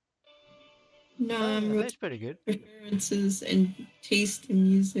thing. No, Oh, I'm that's pretty good. preferences and taste in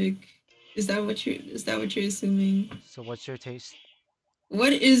music. Is that what you're assuming? So what's your taste?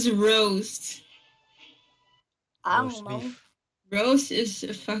 What is roast? I Roast don't know. beef. Roast is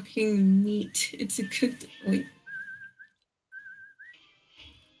a fucking meat. It's a cooked. Wait.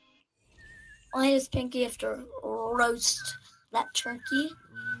 Why does Pinky have to roast that turkey?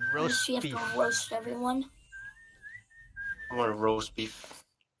 Why does Roast she have beef. to roast everyone? I want roast beef.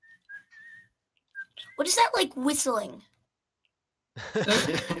 What is that like whistling?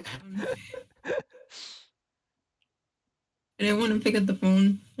 I didn't want to pick up the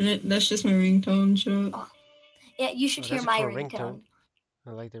phone, and that's just my ringtone. So Yeah, you should Oh, hear that's a my cool ringtone.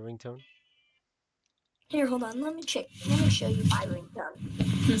 I like the ringtone. Here, hold on. Let me check. Let me show you my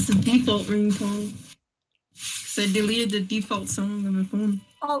ringtone. it's the default ringtone. Cause I deleted the default song on my phone.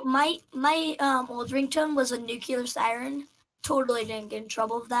 Oh, my old ringtone was a nuclear siren. Totally didn't get in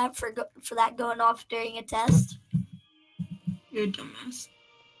trouble for that for that going off during a test. You're a dumbass.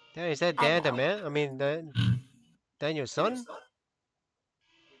 Yeah, is that I Dan the know. man? I mean, Dan your son?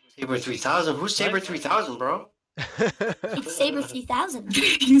 Saber 3000? Who's Saber 3000, bro? It's Saber 3000.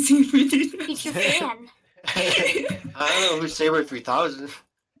 He's He's your fan. I don't know who's Saber 3000.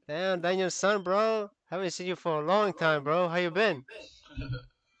 Damn, Dan your son, bro. Haven't seen you for a long time, bro. How you been?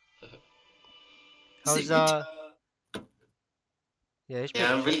 How's Yeah, he's pretty.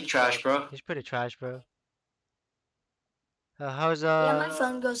 Yeah, I'm really trash, bro. He's pretty trash, bro. How's Yeah, my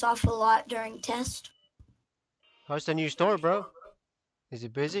phone goes off a lot during test. How's the new store, bro? Is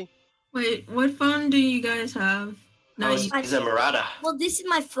it busy? Wait, what phone do you guys have? Not How's you. is a Murata? Well, this is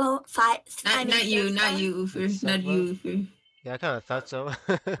my phone. Not you, Ufer. It's Not Sunblock? you, Ufer. Yeah, I kind of thought so.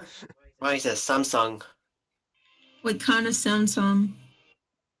 Mine says Samsung. What kind of Samsung?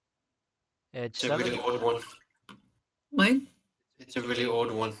 Edge It's a 7? really old one. What? It's a really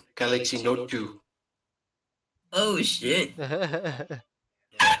old one. Galaxy Note 2. Oh shit.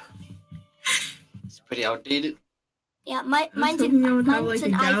 It's pretty outdated. Yeah, I was mine's hoping I an would have like a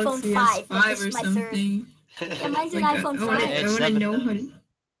iPhone Galaxy 5. But S5 this or is my third. something. Yeah, mine's an Like, iPhone I wanna 5. know how to.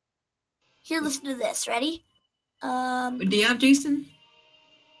 Here, listen to this. Ready? Do you have Jason?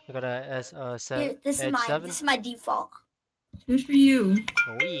 I got a S7. Here, this is Edge mine. 7. This is my default. Good for you.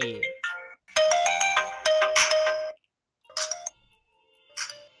 Oh yeah.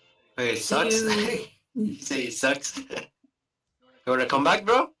 Wait, it sucks? You- You say it sucks? You wanna come back,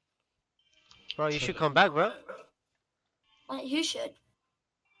 bro? Bro, you should come back, bro. Wait, who should?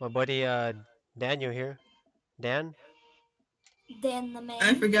 My buddy Daniel here. Dan? Dan the I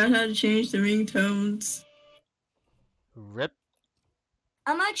man. forgot how to change the ringtones. Rip.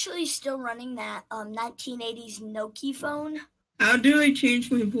 I'm actually still running that 1980s Nokia phone. How do I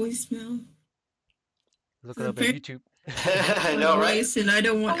change my voicemail? Look it up on YouTube. I know, right? Voice, and I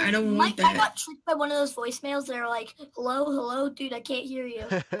don't want I that. got tricked by one of those voicemails that are like, hello, dude, I can't hear you.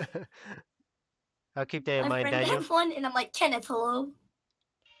 I'll keep that in My mind, friend Daniel. had one, and I'm like, Kenneth, hello.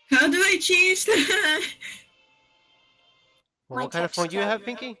 How do I change that? Well, My what kind of text phone do you code. have,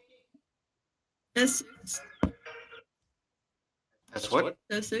 Pinky? That's That's what?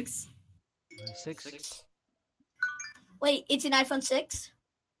 6. 6? Wait, it's an iPhone 6?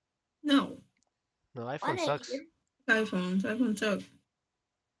 No, No, Why iPhone didn't sucks. you? iPhones suck.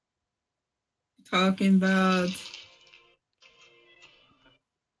 Talking about.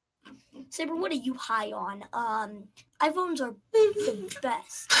 Saber, what are you high on? iPhones are the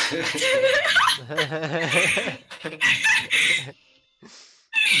best.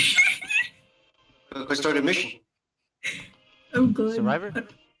 Go start a mission. Oh god. Survivor?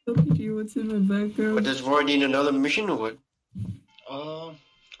 Look at you, what's in my background? But does Roy need another mission or what?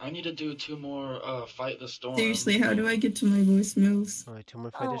 I need to do 2 more fight the storm. Seriously, how do I get to my voicemails? Alright, 2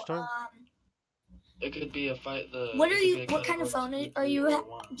 more fight the storm. It could be a fight the. What it are could you? be a What kind of phone category are you? 3 or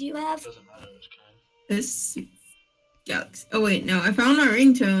 1. Do you have? Doesn't matter which kind. This Galaxy. Oh wait, no, I found my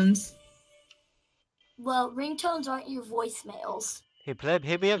ringtones. Well, ringtones aren't your voicemails. Hey pleb,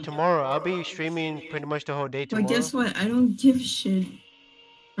 hit me up tomorrow. I'll be streaming pretty much the whole day But tomorrow. guess what? I don't give a shit.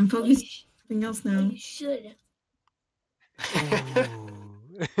 I'm focused on something else now. You should.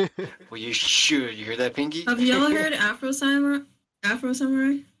 Well, you should. You hear that, Pinky? Have y'all heard Afro Samurai? Afro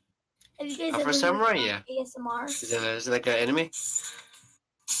Samurai? Have you guys Afro ever Samurai? heard Yeah. ASMR? Is it like an anime?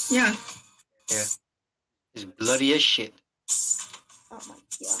 Yeah. Yeah. It's bloody as shit. Oh my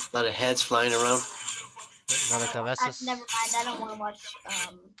god. A lot of heads flying around. Not like cabezas. Never mind. I don't want to watch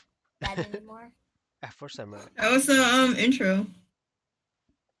that anymore. Afro Samurai. That was the intro.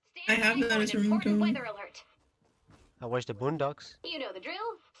 I Stand have by that for as a an important ringtone. weather alert. I watched the Boondocks. You know the drill.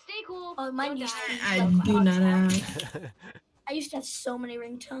 Stay cool. Oh, mine don't used die. to be I like do hot not sauce. have. I used to have so many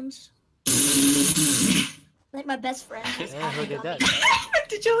ringtones. Like my best friend. just Yeah, who had did one. that?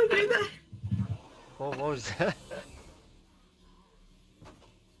 Did y'all hear that? What was that?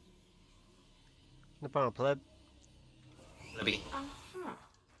 No problem, pleb. Libby.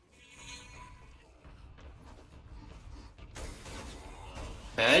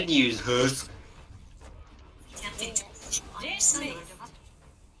 Bad news, Husk.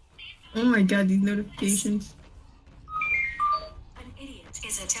 Oh my god, these notifications. An idiot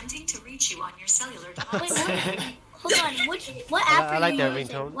is attempting to reach you on your cellular Wait, device. hold on. What app I are like you that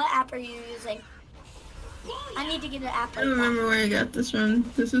using? ringtone. What app are you using? I need to get an app I like don't that. remember where I got this from.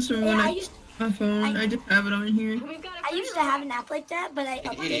 This is from Yeah, when I I used my phone. I just have it on here. We've got a I used to have an app like that, but I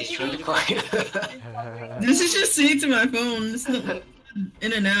He's updated trying to it. quiet. This is just synced to my phone. It's not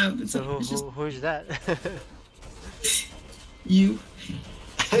in an app. It's, So it's just who's that? you.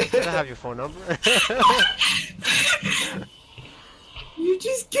 I don't have your phone number. You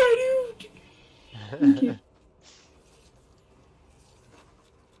just got out. Okay.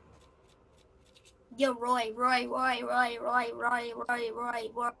 Yo, Roy. Roy.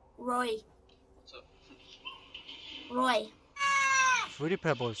 Fruity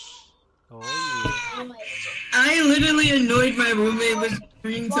Pebbles. Oh yeah. Roy. I literally annoyed my roommate with Want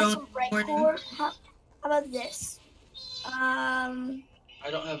ringtone. some breakcore? How about this? I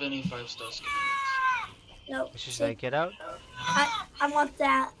don't have any 5-star skins. No. It's just like get out. I want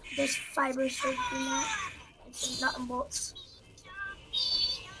that. There's fiber surgery in that. It's nut and bolts.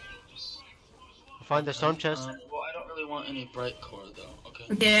 Find the storm chest. Well, I don't really want any bright core though. Okay.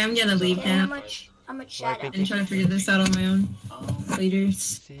 Okay, I'm gonna leave Okay, how now much shadow? and try to figure this out on my own later.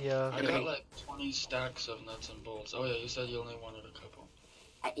 See ya. I got like 20 stacks of nuts and bolts. Oh yeah, you said you only wanted a couple.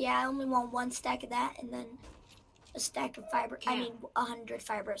 Yeah, I only want one stack of that, and then a stack of fiber. I mean, 100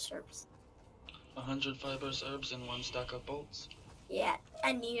 fiber herbs. 100 fibrous herbs and 1 stack of bolts. Yeah,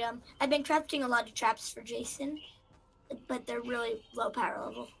 I need them. I've been crafting a lot of traps for Jason, but they're really low power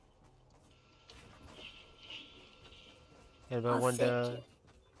level. And I want the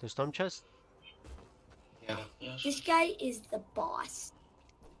storm chest. Yeah. Yeah. This guy is the boss.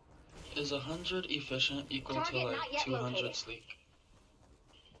 Is 100 efficient equal to Target like not yet 200 located. sleek?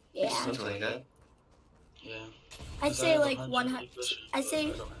 Yeah, Something like that. Yeah. I'd 'Cause I say have like 100 100. efficient, I but say,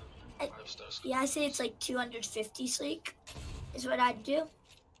 I don't have 5-star skins. yeah, I say it's like 250 sleek. Is what I'd do.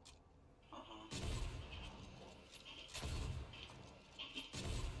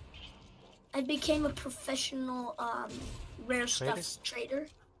 I became a professional rare stuffs trader.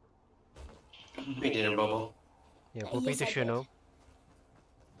 We did it, Bobo. Yeah, go beat Yes, the I did. Shuno.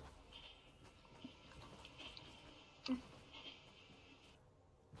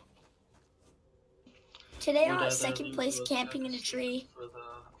 Today Would I'm either at second of place you camping in a stack tree.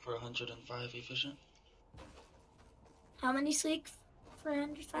 for 105 efficient? How many sleek for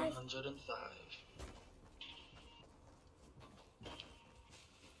 105? 105.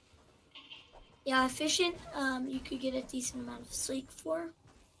 Yeah, efficient. You could get a decent amount of sleek for.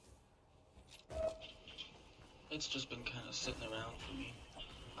 It's just been kind of sitting around for me.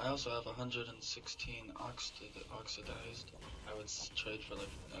 I also have 116 oxidized. I would trade for like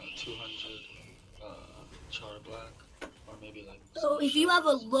 200 char black, or maybe like. So if you have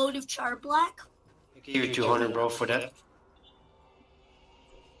a load of char black, I gave you 200, bro, for that.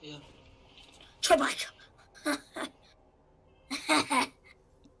 Yeah. char black.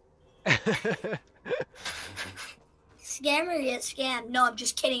 Scam or get scammed? No, I'm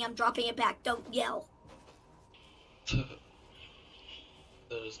just kidding. I'm dropping it back. Don't yell.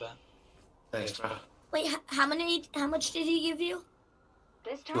 There's that. Thanks, bro. Wait, how much did he give you?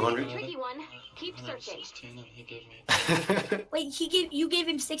 This time 200? it's a tricky one. Keep searching. 16 and he gave me. Wait, you gave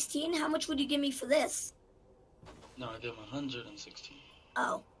him 16? How much would you give me for this? No, I gave him 116.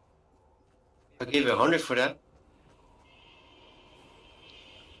 Oh. I gave you 100 for that.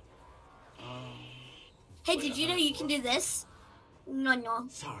 Hey, did you know you can do this? No, no.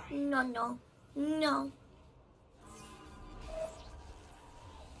 Sorry. No, no. No.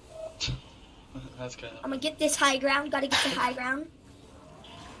 That's kind of. I'm gonna get this high ground. Gotta get the high ground.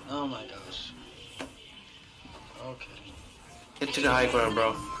 Oh my gosh. Okay. Get to the high ground,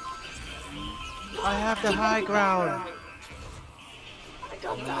 bro. I have the high ground. I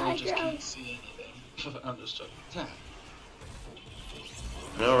got the Now I high just ground. can't see anything. I'm just joking.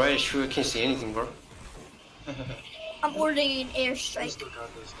 No, right? Sure, can't see anything, bro. I'm ordering an I airstrike. still got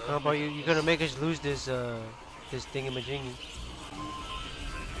this How about you? You're gonna make us lose this this thingamajiggy.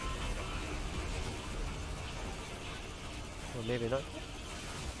 Or maybe not.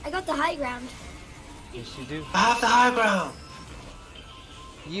 I got the high ground. Yes, you do. I have the high ground.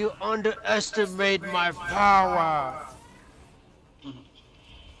 You underestimate my power.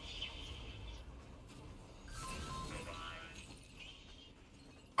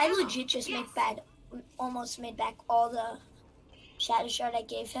 I legit just almost made back all the shadow shard I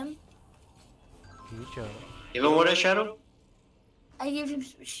gave him. Good job. Even with a shadow? I gave him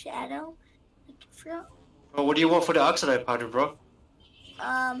some shadow. I forgot. Bro, what do you want for the oxidized powder, bro?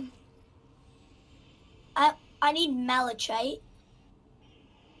 I need malachite.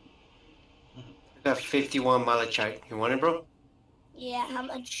 I got 51 malachite. You want it, bro? Yeah, how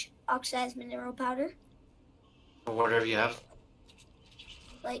much oxidized mineral powder? Or whatever you have.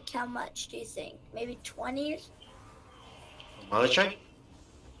 Like, how much do you think? Maybe 20 or Malachite?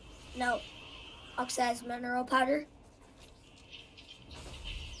 no? Oxidized mineral powder?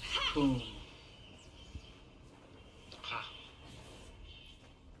 Boom. Ha.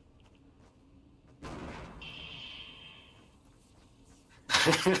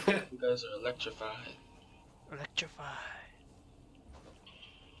 You guys are electrified. Electrify.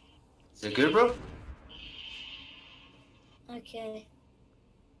 Is it good, bro? Okay.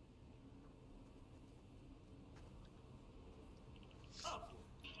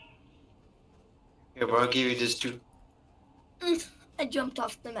 Here, bro, I'll give you this too. I jumped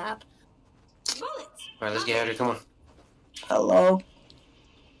off the map. Alright, let's get out of here. Come on. Hello.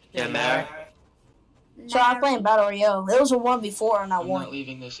 Yeah, man. So I'm playing Battle Royale. It was a 1 before and I I'm won. not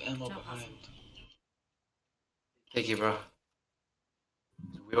leaving this ammo behind. Thank you, bro.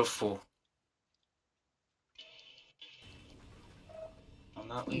 It's real full. I'm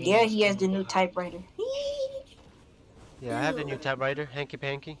not leaving. Yeah, this he has the ammo new behind. typewriter. Yeah, I have the new typewriter, hanky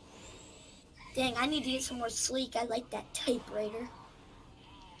panky. Dang, I need to get some more sleek. I like that typewriter.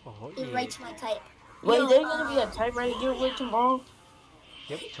 Oh It yeah. writes my type. Wait, Yo, there's gonna be a typewriter giveaway tomorrow?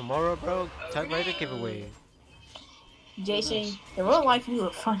 Yep, tomorrow, bro. Typewriter giveaway. Jason, in real life you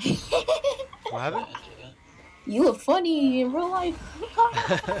look funny. What happened? You look funny in real life.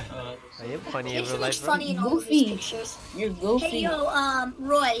 I am funny in Jason real looks life, bro. You funny in all of his goofy. pictures. You're goofy. Hey, yo,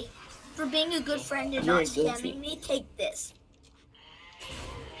 Roy, for being a good friend and You're not a goofy. scamming me, take this.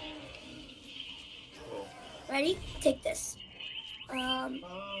 Ready? Take this.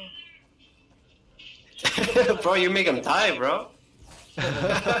 Bro, you make him die, bro.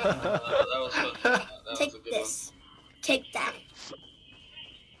 That was fun. That was Take a good this. Take that.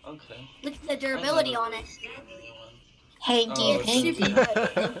 one. Okay. Look at the durability on it. Hanky, Oh, It's hanky, super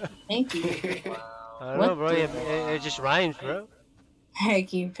good. hanky, Wow. I don't What know, bro. the- It just rhymes, bro.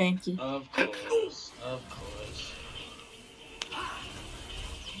 hanky, panky. Of course. Of course.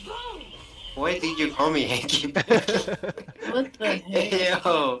 Why did you call me Hanky? What the heck?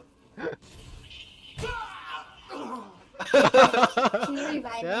 Yo. Can you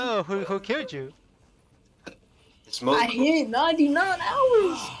revive me? Yo, who killed you? Smoke. I hit 99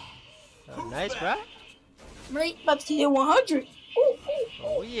 hours. Oh, nice, bro. Right? About to hit 100. Ooh, ooh.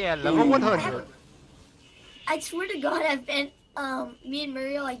 Oh yeah, level 100. I swear to God, I've been, me and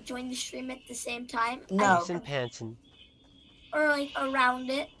Muriel, like, joined the stream at the same time. No. Nice and pantsing. Or, like, around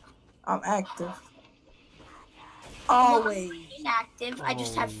it. I'm active. Well, Always. I'm inactive. I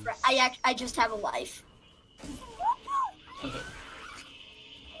just have, Always. I just have a life.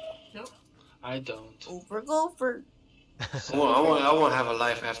 I don't. Over gopher. I won't have a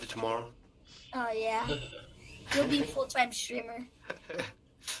life after tomorrow. Oh, yeah. You'll be a full-time streamer.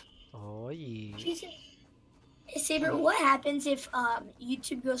 Oh yeah. Jason, Saber, what happens if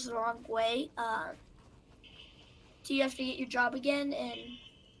YouTube goes the wrong way? Do you have to get your job again? And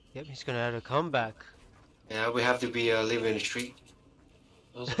Yep, he's gonna have to come back. Yeah, we have to be living in the street.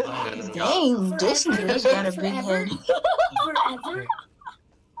 Those are my Dang, Jason really got a big Forever? head. Forever?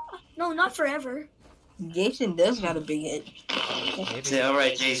 No, not forever. Jason does got a big head. Maybe. Say, all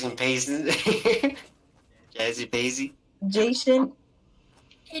right, Jason Payson. Jazzy Paisy. Jason.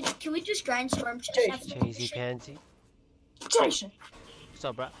 Hey, can we just grind storm chest? Cheesy pansy. Jason. What's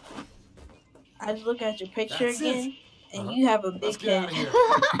up, bro? I just look at your picture That's it. again, and you have a big get head.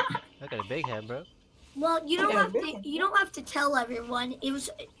 outta I got a big head, bro. Well, you don't Yeah, have to. really. You don't have to tell everyone. It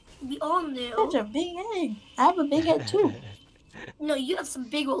was. We all knew. That's a big head. I have a big head too. No, you have some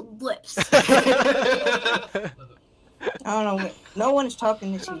big old lips. I don't know. No one is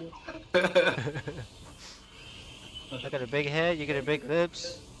talking to you. I got a big head, you got a big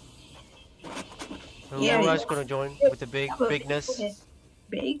lips. Who Yeah, else yeah. gonna join with the bigness?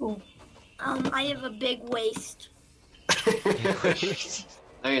 Bagel. I have a big waist.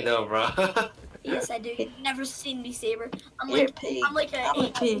 No, you don't, bro. Yes, I do. You've never seen me, Saber. I'm You're a like, pig. I'm like I'm a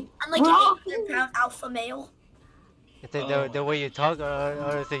pig. I'm like an Bro. 800-pound alpha male. I think the way you talk, I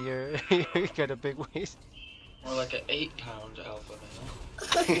don't think you got a big waist. More like an 8-pound alpha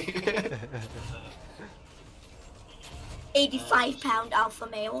male. 85-pound alpha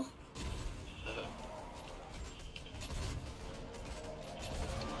male.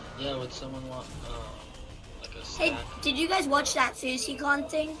 Yeah, would someone want like a Hey, stack? did you guys watch that FuziCon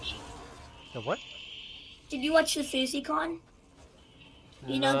thing? The what? Did you watch the FuziCon?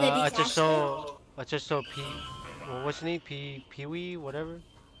 You know the I disaster? just saw what's his name? Pee Wee, whatever.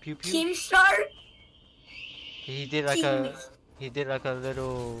 Pew Pew. Keemstar? He did like a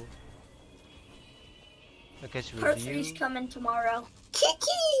little, I guess, Part review. 3's coming tomorrow.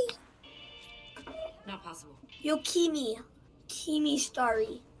 Kiki. Not possible. Yo, Kimi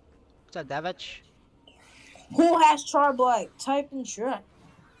Starry. What's that, Davich? Who has Charblack? Type in chat.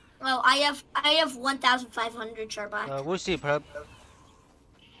 Oh, I have 1,500 Charbak. We'll see, Prep.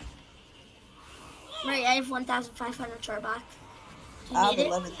 Right, I have 1,500 Charbak. Do you I have need it?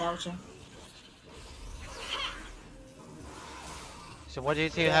 11,000. So what do you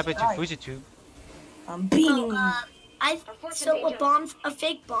think happened to right. FuziTube? I'm beating you. A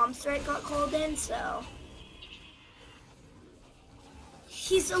fake bomb threat got called in, so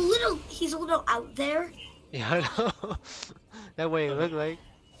he's a little out there. Yeah, I know. That way it looked like.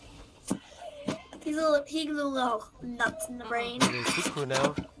 He's a little nuts in the brain. He's cool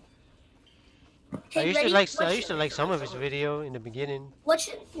now. Hey, I used ready? to like some of his video in the beginning. Watch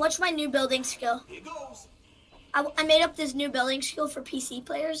my new building skill. I made up this new building skill for PC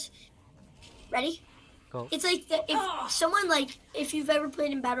players. Ready? Go. It's like if you've ever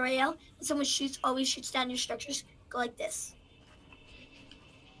played in Battle Royale, and someone always shoots down your structures, go like this.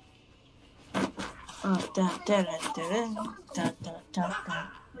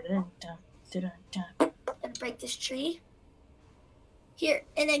 And break this tree. Here,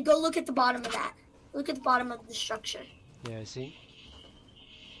 and then go look at the bottom of that. Look at the bottom of the structure. Yeah, I see.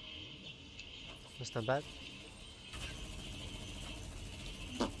 That's not bad.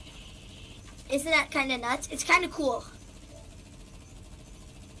 Isn't that kind of nuts? It's kind of cool.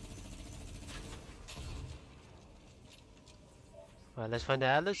 Alright, let's find the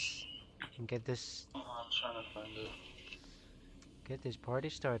Atlas and get this I'm trying to find it. get this party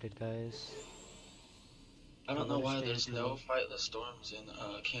started, guys. I don't know why Understand there's too. no Fight the Storms in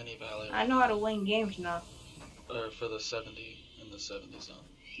Canny Valley. I know how to win games now. Or for the 70 in the 70 zone.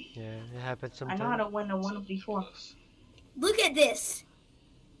 Yeah, it happened I sometime. know how to win the one before. Plus. Look at this.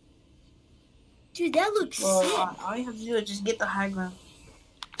 Dude, that looks Well, sick. all you have to do is just get the high ground.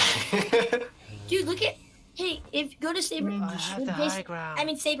 Dude, look at. Hey, if go to Saber. I have the high ground. I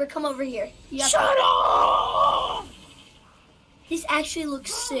mean, Saber, come over here. You have Shut up! This actually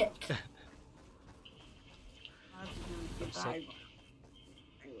looks sick. Sick.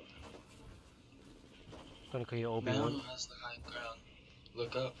 Gonna call you Man Obi-Wan. who has the high ground.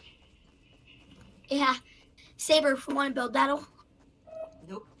 Look up. Yeah. Saber, if we want to build battle.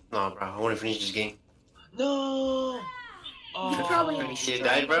 No, bro. I want to finish this game. No! You probably You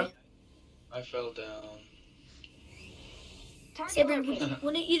died, bro? I fell down. Saber,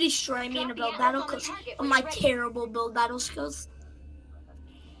 wouldn't you destroy me in a build battle because of my terrible build battle skills?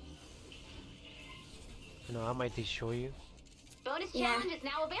 You know, I might destroy you. Bonus Yeah. challenge is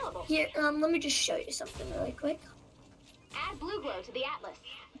now available. Here, let me just show you something really quick. Add blue glow to the atlas.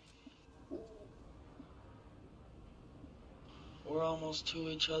 We're almost to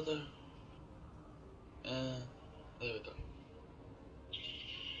each other. And there we go.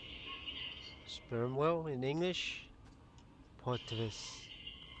 Sperm whale in English. Poitvis.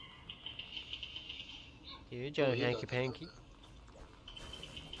 Here, Joe, Oh, you hanky got panky.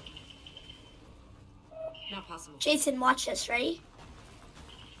 Not possible. Jason, watch this. Ready?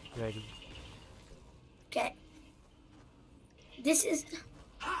 Ready. Okay. This is.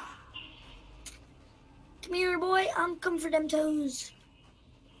 Come here, boy. I'm coming for them toes.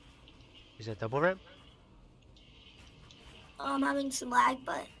 Is that double ramp? I'm having some lag,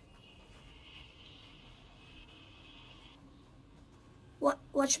 but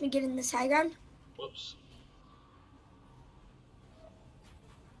watch me get in this high ground. Whoops.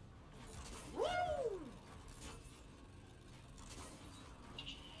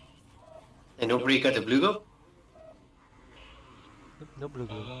 And nobody got the blue go? No blue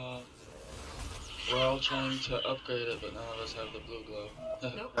glue. We're all trying to upgrade it, but none of us have the blue glow.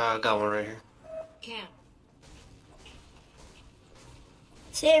 I got one right here. Camp.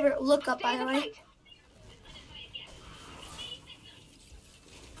 Saber, look up, by the way.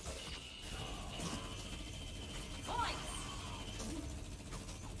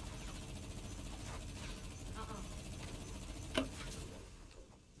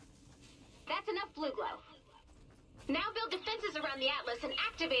 That's enough blue glow. Now build defenses around the Atlas and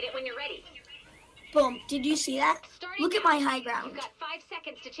activate it when you're ready. Boom. Did you see that? Starting Look at now. my high ground. You've got 5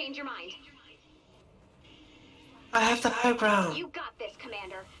 seconds to change your mind. I have the high ground. You got this,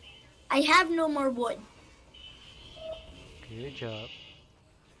 Commander. I have no more wood. Good job.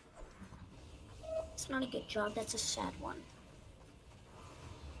 It's not a good job. That's a sad one.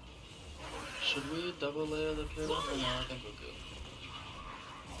 Should we double layer the pyramid? Or no, I think we're good.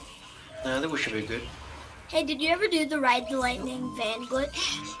 I think we should be good. Hey, did you ever do the Ride the Lightning van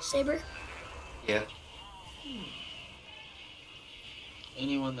glitch, Saber? Yeah.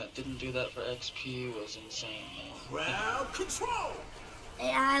 Anyone that didn't do that for XP was insane, man. Ground control.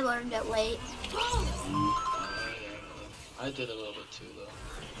 Yeah, I learned it late. I did a little bit too, though.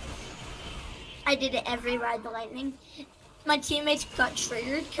 I did it every Ride the Lightning. My teammates got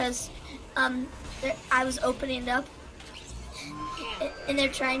triggered because I was opening it up, and they're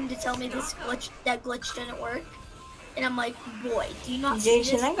trying to tell me that glitch didn't work. And I'm like, boy, do you not see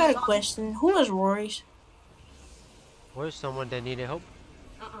Jason, this? I got a question. Who is Rory's? Where's someone that needed help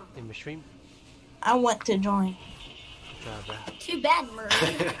in the stream? I want to join. Good job, bro. Too bad, Murray.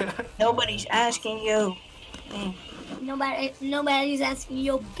 Nobody's asking you. Man. Nobody's asking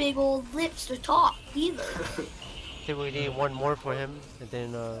your big old lips to talk either. I think we need one more for him, and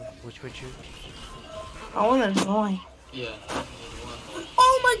then we'll switch you. I want to join. Yeah.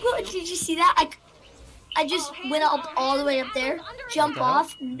 Oh my god, did you see that? I just went up all the way up there, jump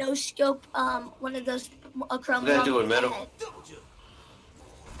off, no scope, one of those chrome. We gotta do it metal.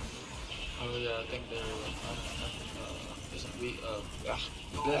 Oh yeah, I think they're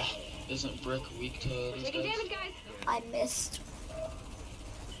isn't brick weak to these Taking guys? damage, guys. I missed.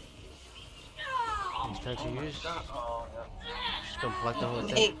 He's trying to use. Just gonna block the whole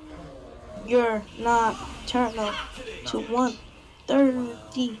thing. Hey, you're not turned up to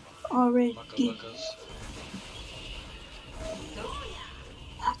 130 already.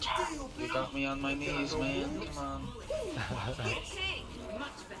 You got me on my knees, man. Come on.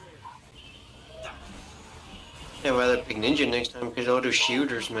 Yeah, rather pick ninja next time because all those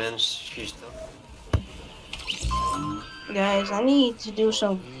shooters, man, she's tough. Guys, I need to do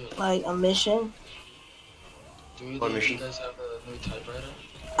some, like, a mission. Do you What mission? guys have a new typewriter?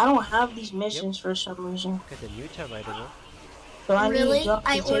 I don't have these missions for some reason. Got the new Typewriter, bro. So I Really? need Jock to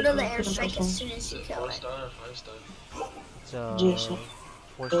I take order me the to airstrike mission. as soon as Is you it kill 4 it. star or 5 star? It's Jason.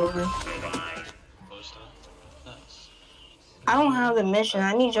 4-star. Over. 4 star. Nice. I don't have the mission.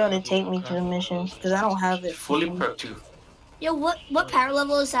 I need y'all to take me to the mission because I don't have it. Fully perked too. Yo, what power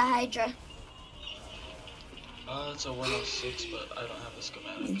level is that Hydra? It's a 106, but I don't have the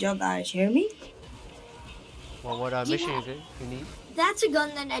schematic. Did y'all guys hear me? Well, what mission you need? That's a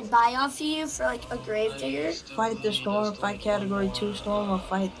gun that I'd buy off of you for like a grave digger. Fight the storm, fight category 2 storm, or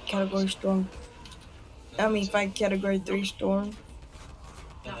fight category storm. I mean, fight category 3 storm.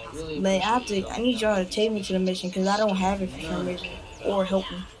 And I really But appreciate I need y'all to take me to the mission because I don't have it for some reason. Or help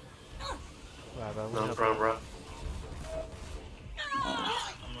me. Right, bro. No problem, bro.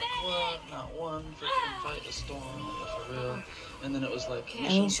 I'm like, what? Not one freaking fight the storm, for real. And then it was like, I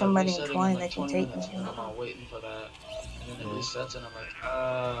need somebody resetting inclined like that can 20 take minutes, me. and I'm all waiting for that. And then it resets, and I'm like,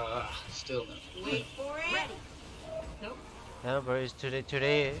 still no. Wait for it. Ready. Nope. Yeah, bro. It's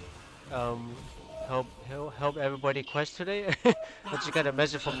today. Help everybody quest today. I just got a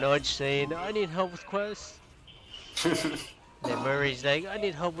message from Nudge saying I need help with quests. Then Murray's like I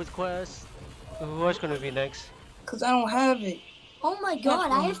need help with quests. Who else gonna be next? Because I don't have it. Oh my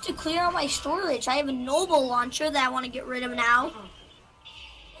god, I have to clear out my storage. I have a Noble launcher that I want to get rid of now.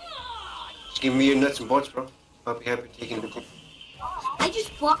 Just give me your nuts and bolts, bro. I'll be happy taking them. I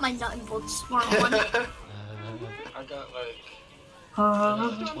just bought my nut and bolt smart one. I got like,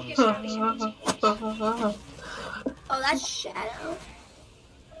 Oh, that's Shadow.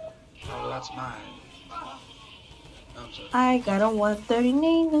 oh, that's mine. I'm sorry. I got a 130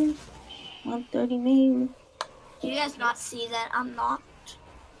 million. 130 million. Do you guys not see that I'm not?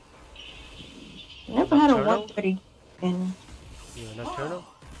 Never had a Nocturnal? 130. And You a nocturnal?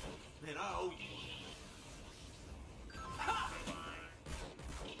 Man, I owe you.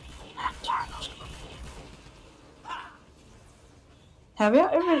 have y'all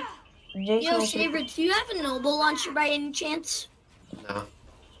ever, Jason? Yo, Saber, do you have a Noble launcher by any chance? No.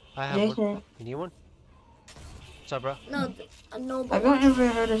 I have one. Jason, You need one? What's up, bro? No, a Noble. have y'all ever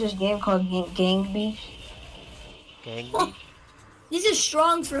heard of this game called Gang Beef? Gang Oh, beef? these are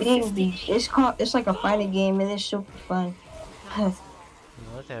strong for Gang 50. Beef. It's like a fighting game and it's super fun. No,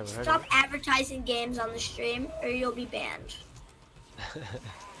 I've never heard Stop of advertising games on the stream, or you'll be banned. it.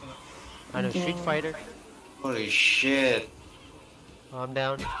 I know Street Fighter. Holy shit. Oh, I'm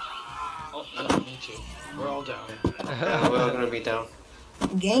down. Oh, yeah, me too. We're all down. Yeah, we're all gonna be down.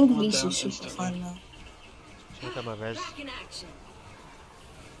 Gang One Beef down is super instantly. fun though. Look at my res.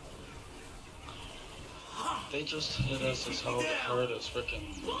 They just hit us as hard as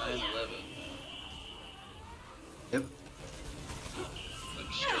freaking 9/11. Yep.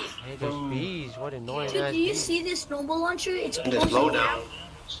 Like straight. Hey, there's bees. What annoying Dude, ass do you bees. see this Noble launcher? It's And it's low down.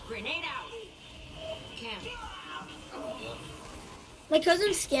 Grenade out. Cam. My cousin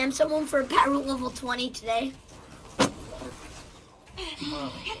scammed someone for a power level 20 today,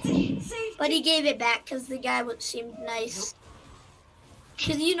 but he gave it back because the guy seemed nice.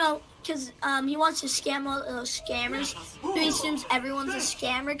 Because he wants to scam all those scammers. So he assumes everyone's a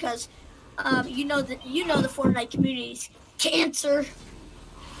scammer because you know the Fortnite community's cancer.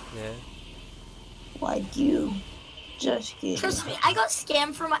 Yeah. Like you. Just kidding. Trust me, I got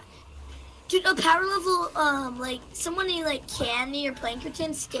scammed for my. Dude, a power level, someone in, Candy or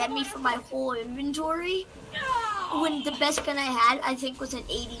Plankerton scammed me for my whole inventory. When the best gun I had, I think, was an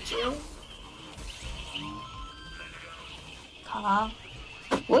 82.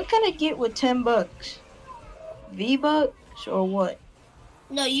 What can I get with $10? V-Bucks or what?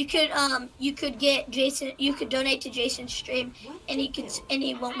 No, you could get Jason. You could donate to Jason's stream, and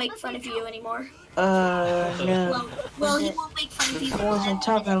he won't make fun of you anymore. No. Well, he won't make fun of you. I wasn't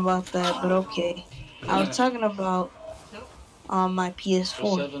talking about that, but okay. I was talking about on my For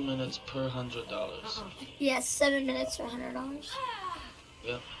PS4. 7 minutes per $100. Yes, 7 minutes for $100.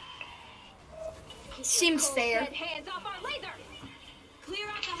 Yep. Seems fair. Hands off our laser. Clear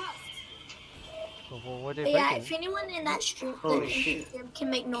out the husk. What did But yeah, break if anyone in that stream Holy shit. can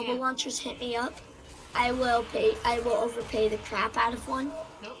make Noble launchers, hit me up. I will overpay the crap out of one.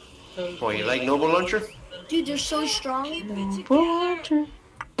 Oh, you like Noble Launcher? Dude, they're so strong. Noble launcher.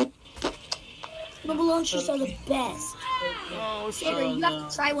 Noble launchers are the best. Saber, you have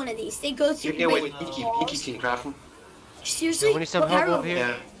to try one of these. They go You through can great wait. Pinky walls. can craft them. Seriously? Yeah, we need some What help power over here.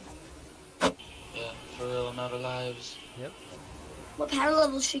 Yeah. Yeah, for real, I'm out of lives. What power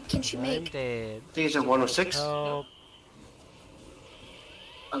level can she I'm make? dead. I think it's a 106. Help.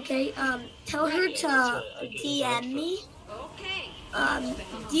 Okay, tell her to DM me. Okay.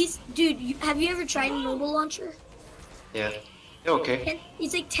 Have you ever tried a Noble launcher? Yeah. Yeah, okay.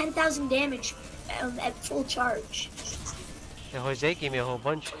 It's like 10,000 damage at full charge. Hey, Jose gave me a whole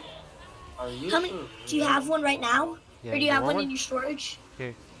bunch. Are you How many? Do you have one right now? Yeah, Or do you have want one in your storage?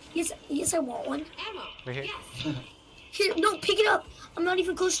 Here. Yes, I want one. Ammo. Right here. Yes. Here, no, pick it up. I'm not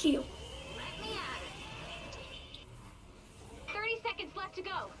even close to you. Let me at it. 30 seconds left to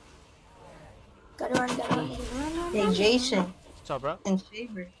go. Gotta run. Hey, Jason What's up, bro? and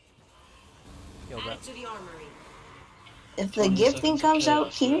Saber. Yo, bro. To the armory. If the gifting comes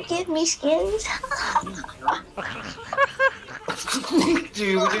out, can you give me skins?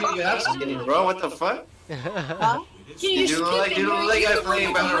 Dude, what do you have skinny, bro? What the fuck? Huh? Dude, You don't like I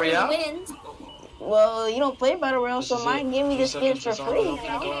playing Battle Royale? Well, you don't play Battle Royale, so This is mine it. give me the Few skins seconds for is all free.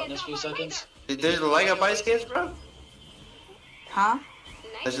 I'm gonna go out in this few seconds. Does the like I buy skins, bro? Huh?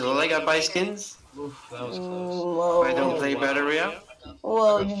 Does the like I buy skins? Oof, that was close. Whoa. I don't play Battle Royale.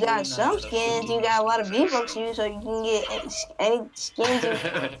 Well, you got some skins. You got a lot of V-Bucks too, so you can get any skins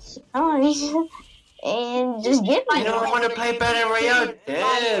you want. And just get me. You don't want to play Battle Royale?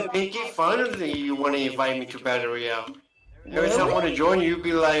 Damn, Pinky, finally you want to invite me to Battle Royale. Every time I want to join you,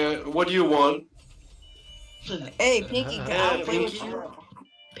 be like, what do you want? Hey, Pinky, Yeah, I'll play with Pinky. you.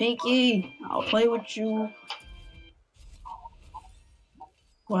 Pinky, I'll play with you.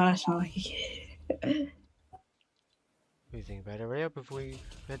 Wow, that sounds like a kid. What do you think? Better hurry up before we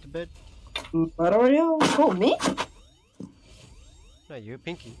head to bed? Battle Royale? Who, me? Not you,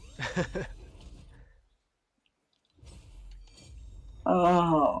 Pinky.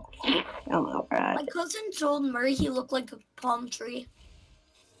 Oh, I'm alright. My cousin told Murray he looked like a palm tree.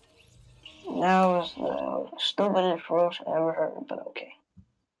 That was the stupidest roast I ever heard, but okay.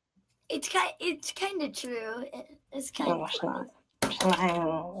 It's kind of true. It's kind No, of it's funny. not. It's not even,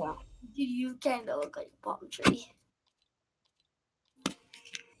 no. Dude, you kind of look like a palm tree.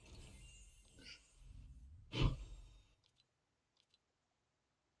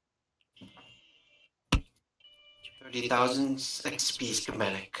 $30,000 XP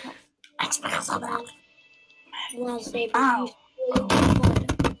schematic. Well, say, Ow.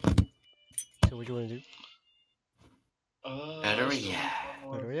 So what do you want to do? Battery, I still yeah. have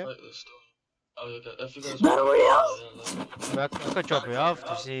one more Battery, yeah. fight list. Oh, you got, if you guys Battery, want, yeah. I could drop it off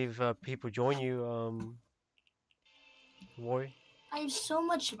to see if people join you. Worry. I have so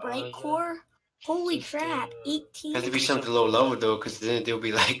much bright yeah. core. Holy Just, crap, 18. Has to be something low level though, because then they'll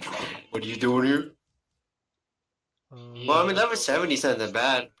be like, "What are you doing here?" Well, I mean, level 70 is not that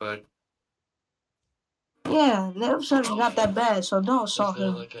bad, but Yeah, the episode's not that bad, so don't Is assault there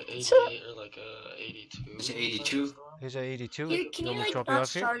him. like a 88 or like a 82? it's 82. Here's a 82. Here, can you want me to like drop it not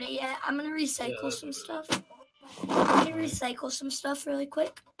off here? start it yet? I'm gonna recycle Yeah, some stuff. I'm gonna recycle some stuff really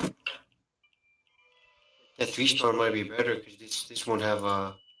quick. That 3-star might be better because this won't have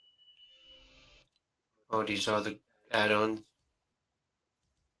all these other add-ons.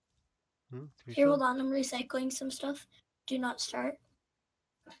 Here, hold on. I'm recycling some stuff. Do not start.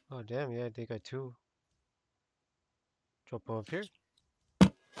 Oh damn! Yeah, they got 2. Drop off here.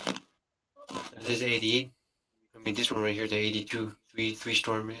 This is 88. I mean, this one right here, the 82. 3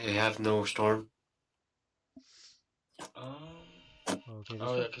 storm. It have no storm. Okay, this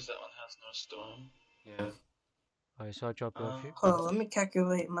Oh one? yeah, because that one has no storm. Yeah. Alright, so I'll drop it off here. Hold on, let me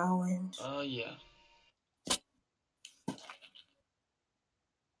calculate my wins. Yeah.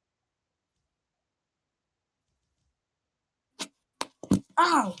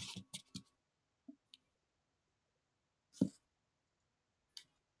 Ow!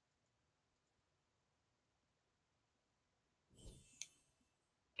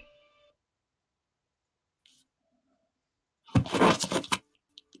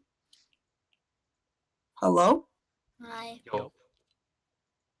 Hello? Hi. Yo.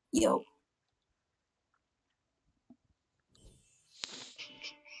 Yo.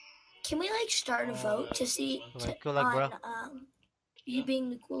 Can we like start a vote to see Alright, good luck, bro. on you being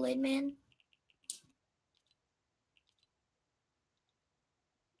the Kool-Aid man?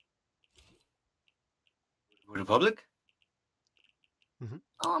 Republic?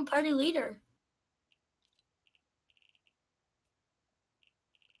 Oh, I'm party leader.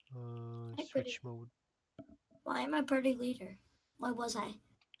 Switch mode. Why am I party leader? Why was I?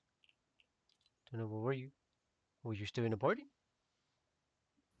 Don't know, where were you? Were you still in the party?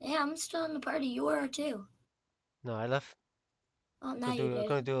 Yeah, I'm still in the party. You are too. No, I left. Oh, now you I'm did.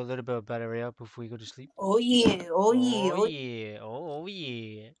 gonna do a little bit of battery up before we go to sleep. Oh yeah, oh yeah, oh yeah, oh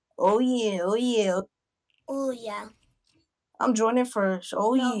yeah. Oh yeah, oh yeah. Oh yeah. I'm joining first.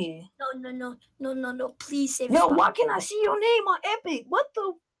 Oh No. yeah. No. Please save Yo, spot. why can't I see your name on Epic? What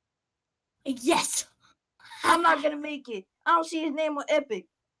the? Yes. I'm not gonna make it. I don't see his name on Epic.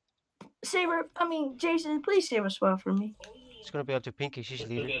 Jason, please save a spot for me. It's gonna be up to Pinky. She's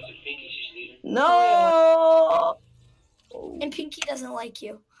leader. No. And Pinky doesn't like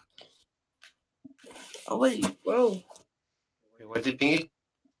you. Oh wait, bro. Wait, what did Pinky?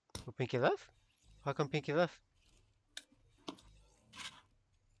 Oh, Pinky left? How come Pinky left?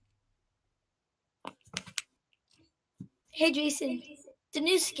 Hey, Jason. The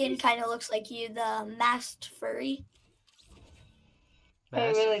new skin kind of looks like you, the masked furry. I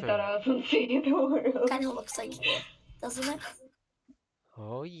really thought I was gonna see the world. Kind of looks like you, doesn't it?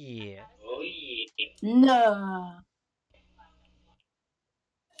 Oh yeah. Nah.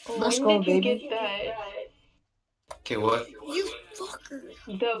 Let's go, baby. Okay, what? You fucker.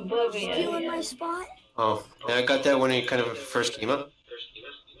 The Oblivion. Stealing my spot? Oh, yeah, I got that when it kind of first came up.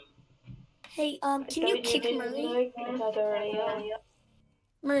 Hey, can you kick Murray?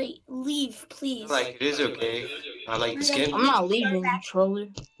 Murray, leave, please. Like, it is okay. I like the skin. I'm not leaving, you troller.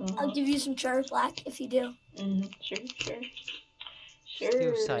 I'll give you some Char Black if you do. Sure.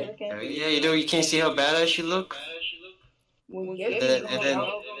 Still sight. Yeah, you can't see how badass you look.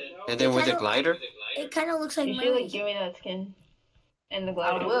 And then with the glider. It kind of looks like You should Murray. like give me that skin and the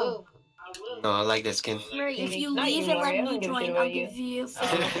glider. I will. No, I like that skin. Murray, if you Not leave you, and let Mario. I me don't give a shit join, about I'll give you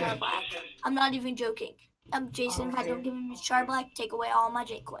 50 Char Black. I'm not even joking. Jason, if I don't give him his Char Black, take away all my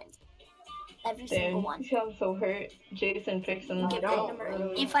Jcoins. Every single one. I'm so hurt. Jason fixing Give it to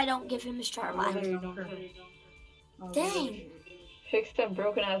Murray. If I don't give him his Char Black. Dang. Fix that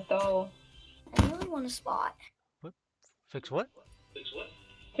broken ass doll. I really want a spot. What? Fix what?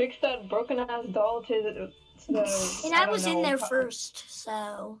 Fix that broken ass doll to the And I was in there first,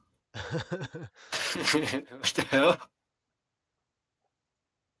 so. What the hell?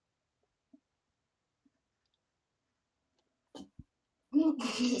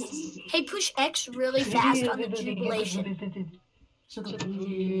 Hey, push X really fast on the jubilation. Come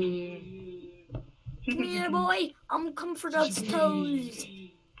here, boy. I'm coming for those toes.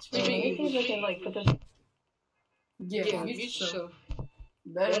 Let me see if I can like put this. Yeah, mute yourself.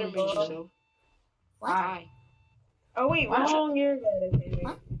 Better mute yourself. What? Hi. Oh wait, wrong ear.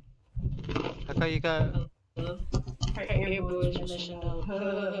 Huh? How come you got? Her earbud is messing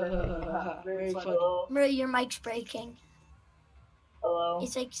up. Very funny. Murray, your mic's breaking. Hello.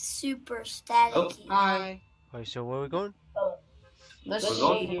 It's like super staticky. Hi. Alright, so where are we going? Let's We're see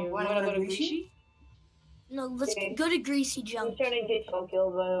going? here. Wanna go to Greasy? No, let's go to Greasy I'm Junk. trying to get so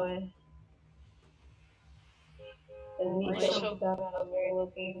killed, by the way.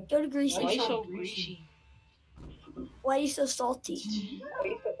 Go to Greasy Why you Junk. so greasy? Why are you so salty? Why are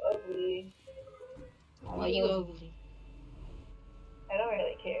you so ugly? Why you ugly? I don't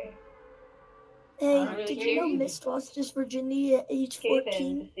really care. Hey, I don't really did care you know either. Miss lost his virginity at age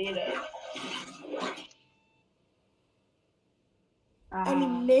 14? See that. I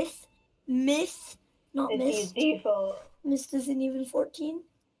mean, Myth, not It's Miss. his default. Miss isn't even 14.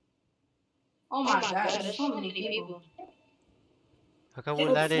 Oh my god, there's so many people. How come we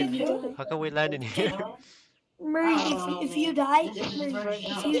landed? How come we landed here? Murray, if you die, Murray,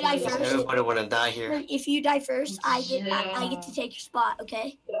 if you die first, Everybody wanna die here. Murray, if you die first, I get to take your spot,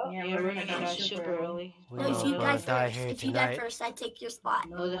 okay? Yeah, we're gonna die super early. We No, if all you die gonna die first, here if you die tonight. first, I take your spot.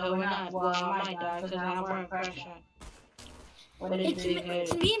 No, the hell we're not. Well, I might die because I'm wearing crack shot. Hey,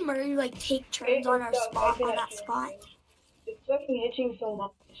 can me and Murray like take turns on our spot on that spot? It's fucking itching so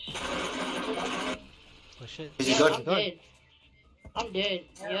much. Oh shit. Is he Yeah, good? I'm dead. I'm dead.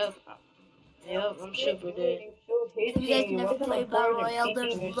 Yep. Yep, I'm super dead. If you guys never play Battle Royale,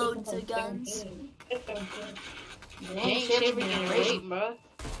 there's loads of guns. Dang, Saber getting raped, bro.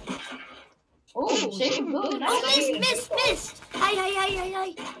 Oh, Saber good. Oh, missed! Hi.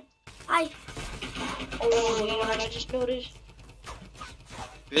 Oh, you know what I just noticed?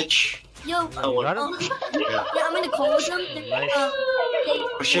 Bitch. Yo, Oh, what? yeah, I'm in a call with them.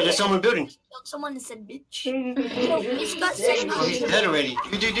 Oh shit, there's someone building. Someone said bitch. Yo, Miss got 700. Oh, he's dead already. You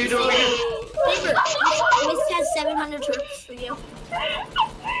over here. Saber, Miss has 700 turps for you.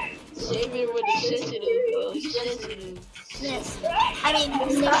 Saber with the sensitive. Miss. I mean,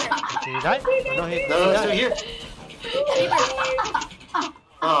 Saber. Did he die? Oh, no, he No, died. still here. Saber.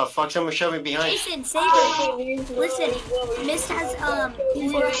 Oh fuck, someone shoved me behind. Jason, Saber. Listen, Miss has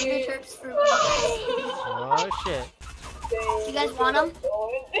 400 turps for me. Oh shit. You guys want them?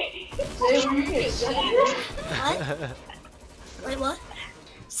 What? Wait, what?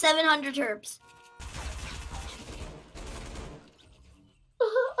 700 turps.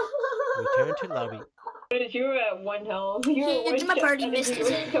 Return to lobby. You were at 1 health. It's my party, Miss.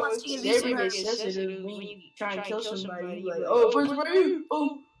 He wants to give you some Saber turps. gets sensitive when you try and kill somebody. Like, oh, where's my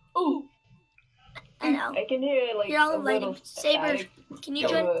Oh. I know. I can hear like You're all a little invited. Saber, can you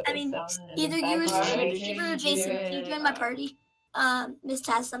join? I mean, either you or background. Saber or Jason, can you join my party? Miss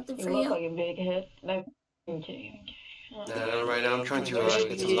has something You for look you. like a big hit. No, I'm kidding. Right now I'm trying to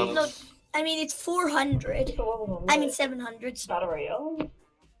get some No, levels. I mean it's 400. I mean 700. Battle Royale?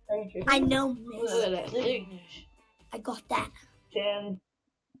 I know, Look at Miss. that thickness. I got that. Damn.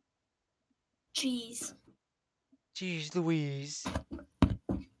 Jeez. Jeez Louise.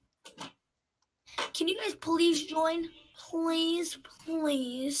 Can you guys please join? Please.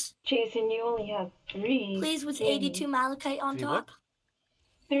 Jason, you only have 3. Please, with 82 malachite on Three top. what?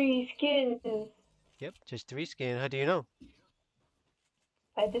 3 skins. Yep, just 3 skin. How do you know?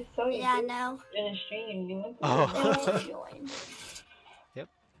 I just saw you Yeah, I know. in a stream. You went Oh. Join. Yep,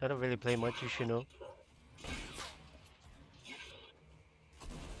 I don't really play much, you should know.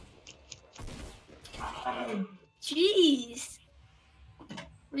 Jeez.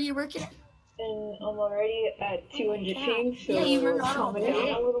 Were you working? and I'm already at 200 ping, so Yeah, you were not calm it on. down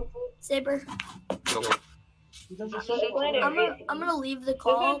a little bit. Saber, Go. I'm gonna leave the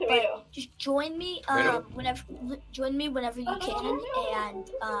call, but just join me whenever you can,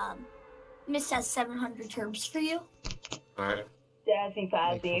 and Miss has 700 terms for you. Alright. Jazzy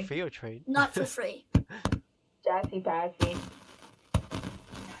Like for Pazzy. free or trade? Not for free. Jazzy Pazzy.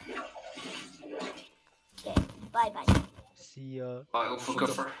 Okay, bye bye. See ya. Bye,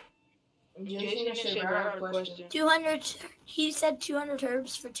 Ufukuffer. Jason said, I have a question. 200. He said 200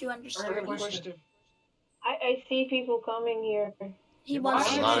 herbs for 200 I have a stories. question. I see people coming here. He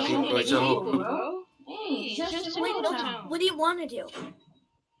wants A to. lot of people go to Bro? Hey, just Wait, Wait, no, town. what do you want to do?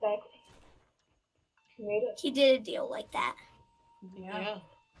 Exactly. Made it. He did a deal like that. Yeah.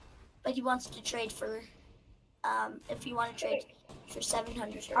 but he wants to trade for, if you want to trade for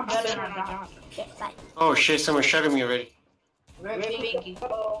 700 I'm herbs. better than that. Okay, bye. Oh shit, someone shot at me already. Red Pinky.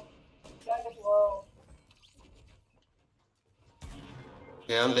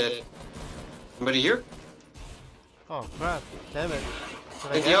 Yeah, I'm dead. Somebody here? Oh crap! Damn it! I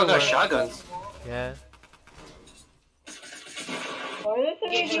think they all got shotguns. Yeah. Why are there so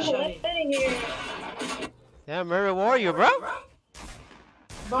many people sitting here? Yeah, Murray Warrior, bro.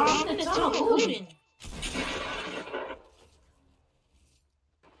 Bro, it's not looting.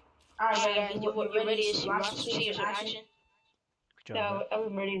 Alright guys, you ready to see some action? Good job, bro.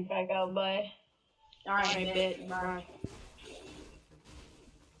 I'm ready to back out, bye. Alright, bet, bye.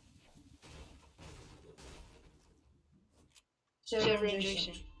 Server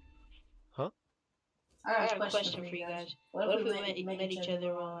injection. Huh? I got a question for you guys. What if we met each other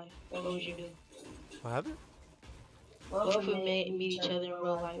in real life? What would you do? What happened? What if we meet each other in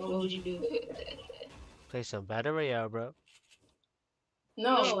real life? What would you do? Play some Battle Royale, bro.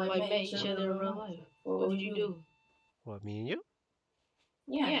 No, like met each other in real life. What would you do? What, me and you?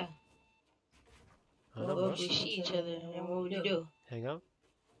 Yeah. I don't know, What bro. if we see each other and what would you do? Hang out.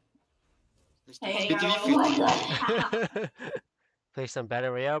 Hang out. Play some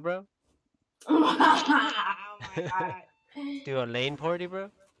Battle Royale, bro. Oh my god. Do a lane party, bro.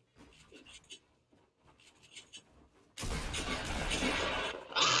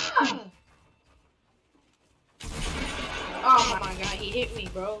 Oh my god, he hit me,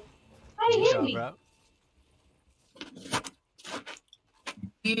 bro. How he hit me? Bro.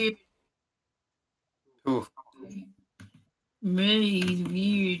 Who? Man, he's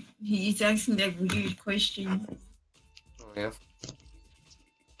weird. He's asking that weird question. Oh yeah.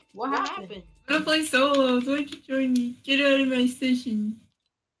 What happened? I wanna play solos. Why don't you join me? Get out of my session.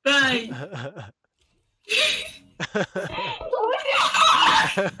 Bye.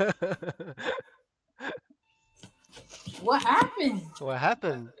 What happened? What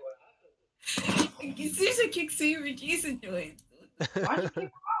happened? As soon as I kick Saber, Jason joins. Why'd you kick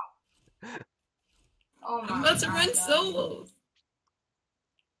him out? Oh my I'm about to god, run guys. solos.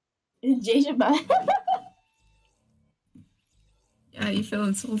 Is Jason back? Yeah, you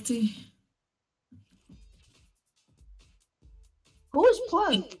feeling salty? Who is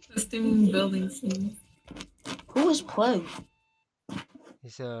Plug? Custom building scene. Who is Plug?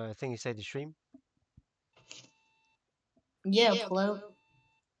 He's I think he said the stream. Yeah, Plug.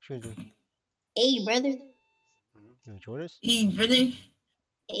 Stream. Hey, brother. You wanna join us? Hey, brother.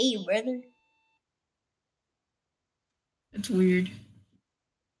 Hey, brother. That's weird.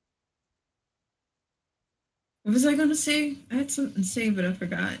 What was I gonna say? I had something to say, but I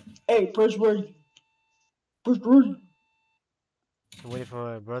forgot. Hey, press ready. Press ready. I'm waiting for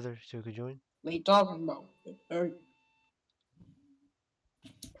my brother so he could join. What are you talking about? What are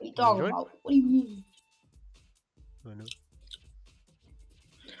you talking Join? about? What do you mean? I know.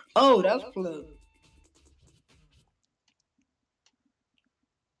 Oh, that's Plug.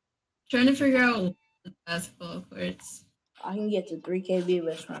 Trying to figure out the basketball courts. I can get to 3KB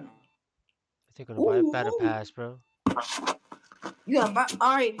restaurant. I think I'm gonna buy Battle Pass, bro. You got buy?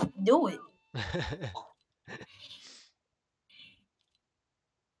 Alright, do it.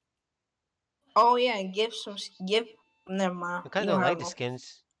 Oh yeah, and give. Never mind. I kind You of don't like have the no-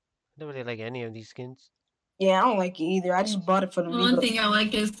 skins. I don't really like any of these skins. Yeah, I don't like it either. I just bought it for the The one V-Bucks. thing I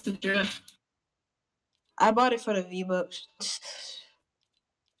like is the drift. I bought it for the V-Bucks.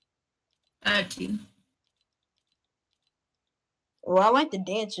 I have to. Well, I like the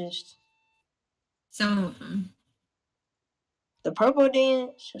dancers. Some of them. The purple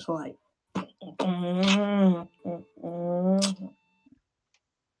dance is like. Did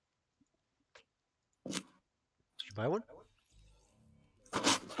you buy one?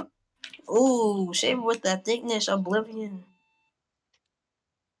 Ooh, same with that thickness, Oblivion.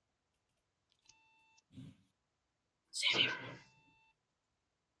 Save her.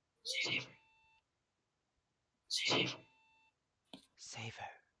 Save her. Save her. Save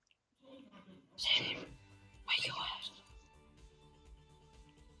her. Save her. Wake your ass.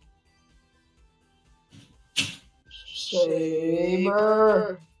 Save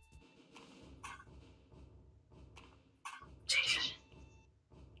her.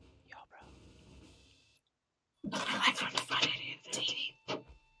 Yo, bro. I found the front end of the TV.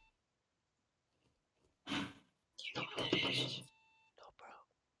 Do you know what that is? No, bro.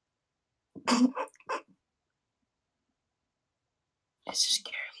 That's a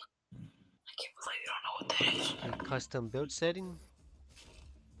scary one. I can't believe you don't know what that is. Like custom build setting.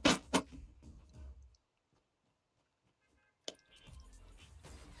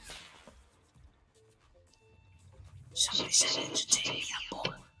 Somebody said it's a TV,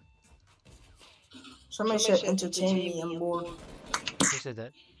 boy. Somebody said entertain me. I'm bored. Who said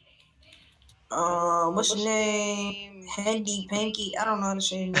that? What's his name? Handy Panky. I don't know how to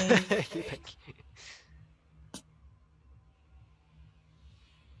say his name.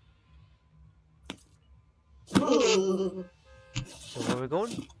 So where we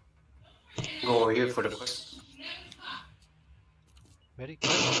going? Go over here for the quest. Ready?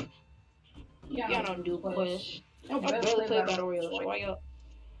 Yeah, I don't do quests. I barely play Battle Royale, so why up?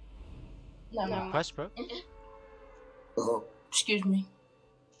 No. Quest, bro. Oh, excuse me.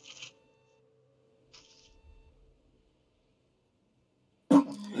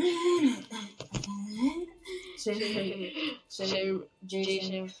 Say,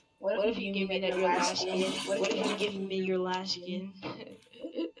 Jason, what if you give me that your last skin? What if you give me your last skin?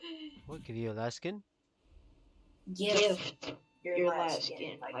 What? Give you a last skin? Gift your last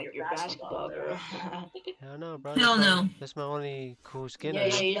skin, like your basketball girl. Hell no, bro. Hell no. That's my only cool skin.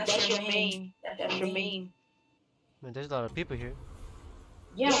 Yeah, that's your main. That's your main. Man, there's a lot of people here.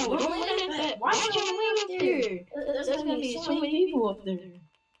 Yeah, don't land that. Why would you land up there? There's gonna be so many people up there.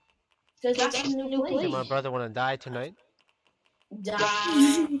 Cause that's a new place. Did my brother want to die tonight? Die.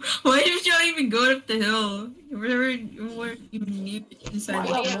 Why did y'all even go up the hill? Where you need inside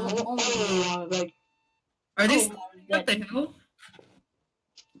the hill? Are they still up the hill?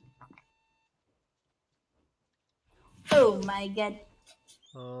 Oh my god.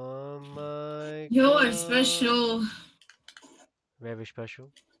 Oh my god. Yo, I'm special. Very special.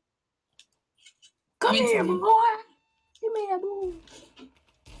 Come here, boy. Give me that boo.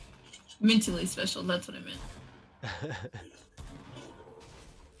 Mentally special, that's what I meant.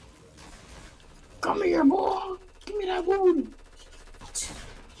 Come here, boy. Give me that boo.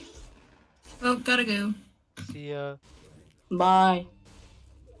 Oh, gotta go. See ya. Bye.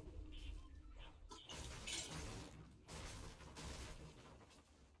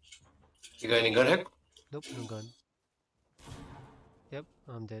 You got any gun hack? Nope, no gun. Yep,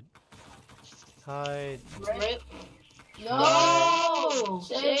 I'm dead. Hide. Rip. No!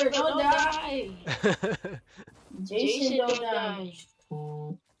 Saber, don't die! Jason, don't die.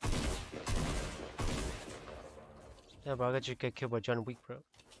 Yeah, bro, I got you get killed by John Wick, bro.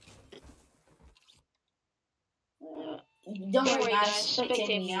 Don't worry, guys. Spectate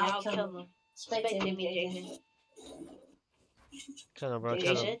me. I'll kill him. Spectate me, Jason. Kill him, bro.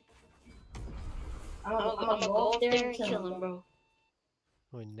 Kill him. I'm gonna go up there and kill him, bro.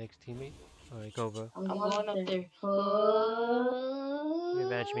 Wait, next teammate? Alright, go, bro. I'm going up there.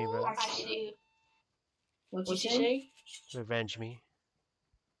 Revenge me, bro. I see you. What you say? Revenge me.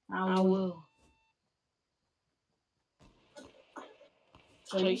 I will.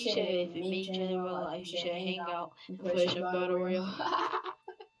 So you said if it meets you in real life, you should hang out and play some Battle Royale.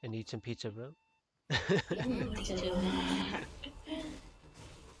 And eat some pizza, bro.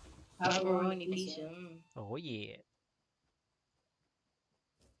 Pepperoni pizza. Oh, yeah.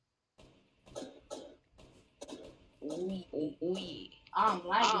 Ooh, yeah. I'm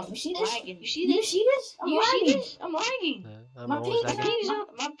lagging. You see this? You see this? I'm lagging. I'm always lagging.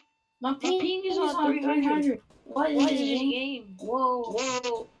 My ping is on 300. What is this game?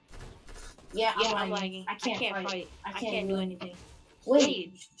 Whoa. Yeah, I'm lagging. I can't fight. I can't do anything.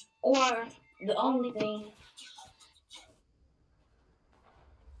 Wait. Or the only thing.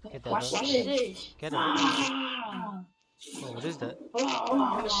 Get that, Watch bro. this. Get him. Oh, what is that?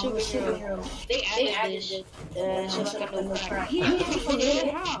 I'm a superhero. They added this. So like a no crack.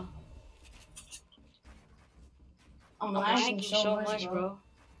 Yeah. I'm lagging so much, bro.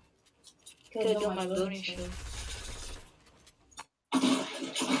 Could do my building show.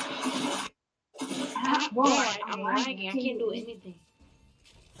 Boy, I'm lagging. I can't do anything.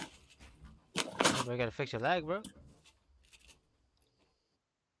 I gotta fix your lag, bro.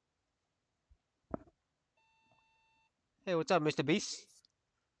 Hey, what's up, Mr. Beast?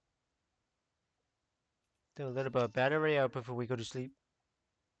 Do a little bit of battery out before we go to sleep.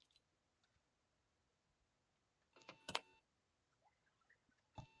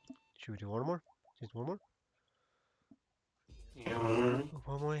 Should we do one more? Just one more? Yeah.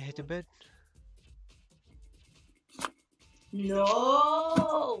 One more, hit the bed.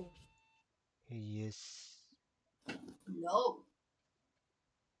 No. Yes. No.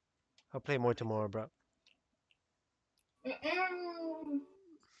 I'll play more tomorrow, bro.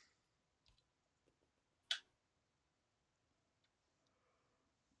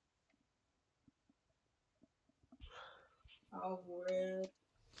 Oh, well.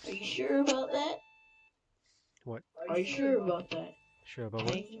 Are you sure about that? What? Are you sure about that? Sure about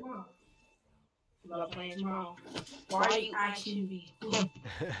what? Playing tomorrow. About playing tomorrow. Why are you asking me?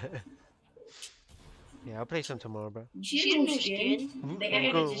 Yeah, I'll play some tomorrow, bro. You see the new skin? They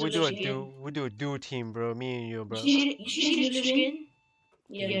added this We new do a skin. we do a duo team, bro. Me and you, bro. You see the new skin?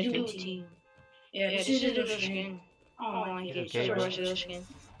 Yeah, Duo duo team? team. Yeah, this is the new skin. I don't like It's it. okay, So bro. much of the skin.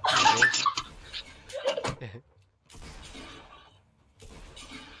 Okay.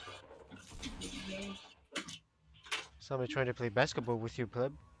 Somebody trying to play basketball with you,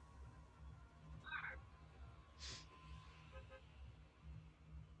 pleb.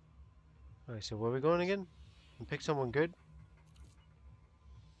 Alright, so where are we going again? And pick someone good?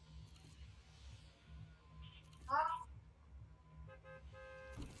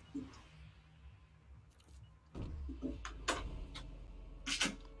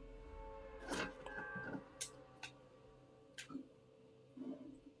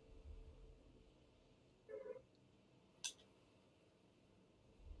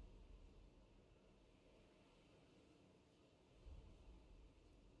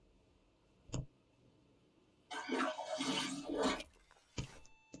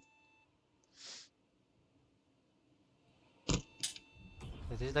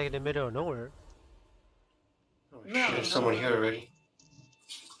 This is like in the middle of nowhere. Oh shit, there's someone here already.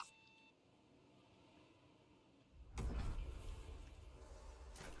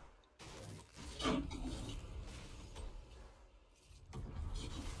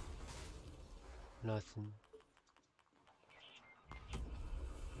 Nothing.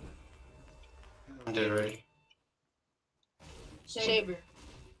 I'm dead already. Saber.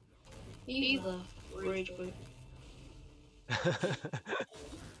 He left. Rage quit.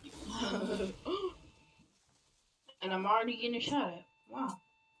 And I'm already getting a shot at. Wow.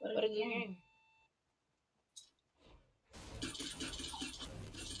 What a good game.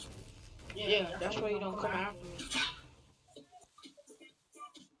 Yeah, that's why you don't come after me.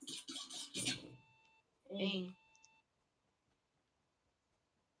 Dang.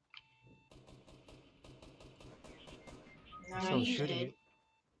 Now So he's shooting dead.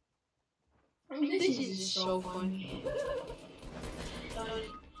 it. This is just so funny.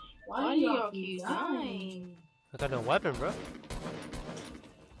 Why do y'all keep dying? I got no weapon, bro.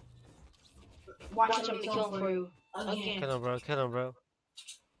 Watch him to kill him for you. Again. Kill him, bro. Kill him, bro.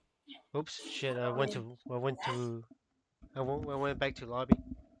 Oops, shit. I went back to lobby.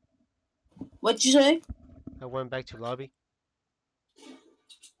 What you say? I went back to lobby.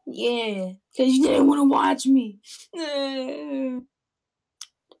 Yeah, cause you didn't want to watch me.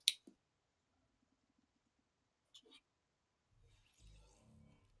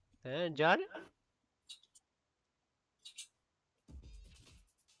 And Johnny?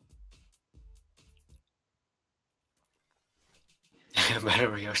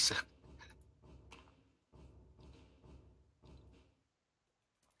 Battery also.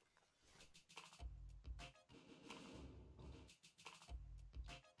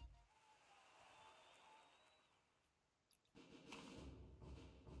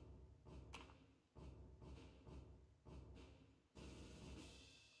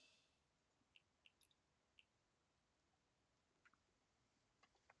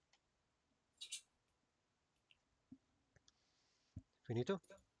 Finito?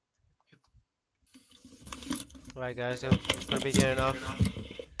 Alright, guys. I'm gonna be getting off.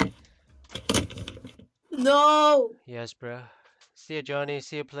 No. Yes, bro. See ya, Johnny.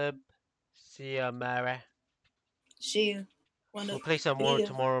 See ya, pleb. See ya, Mara. See you. We'll play some more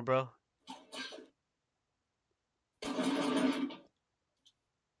tomorrow, bro.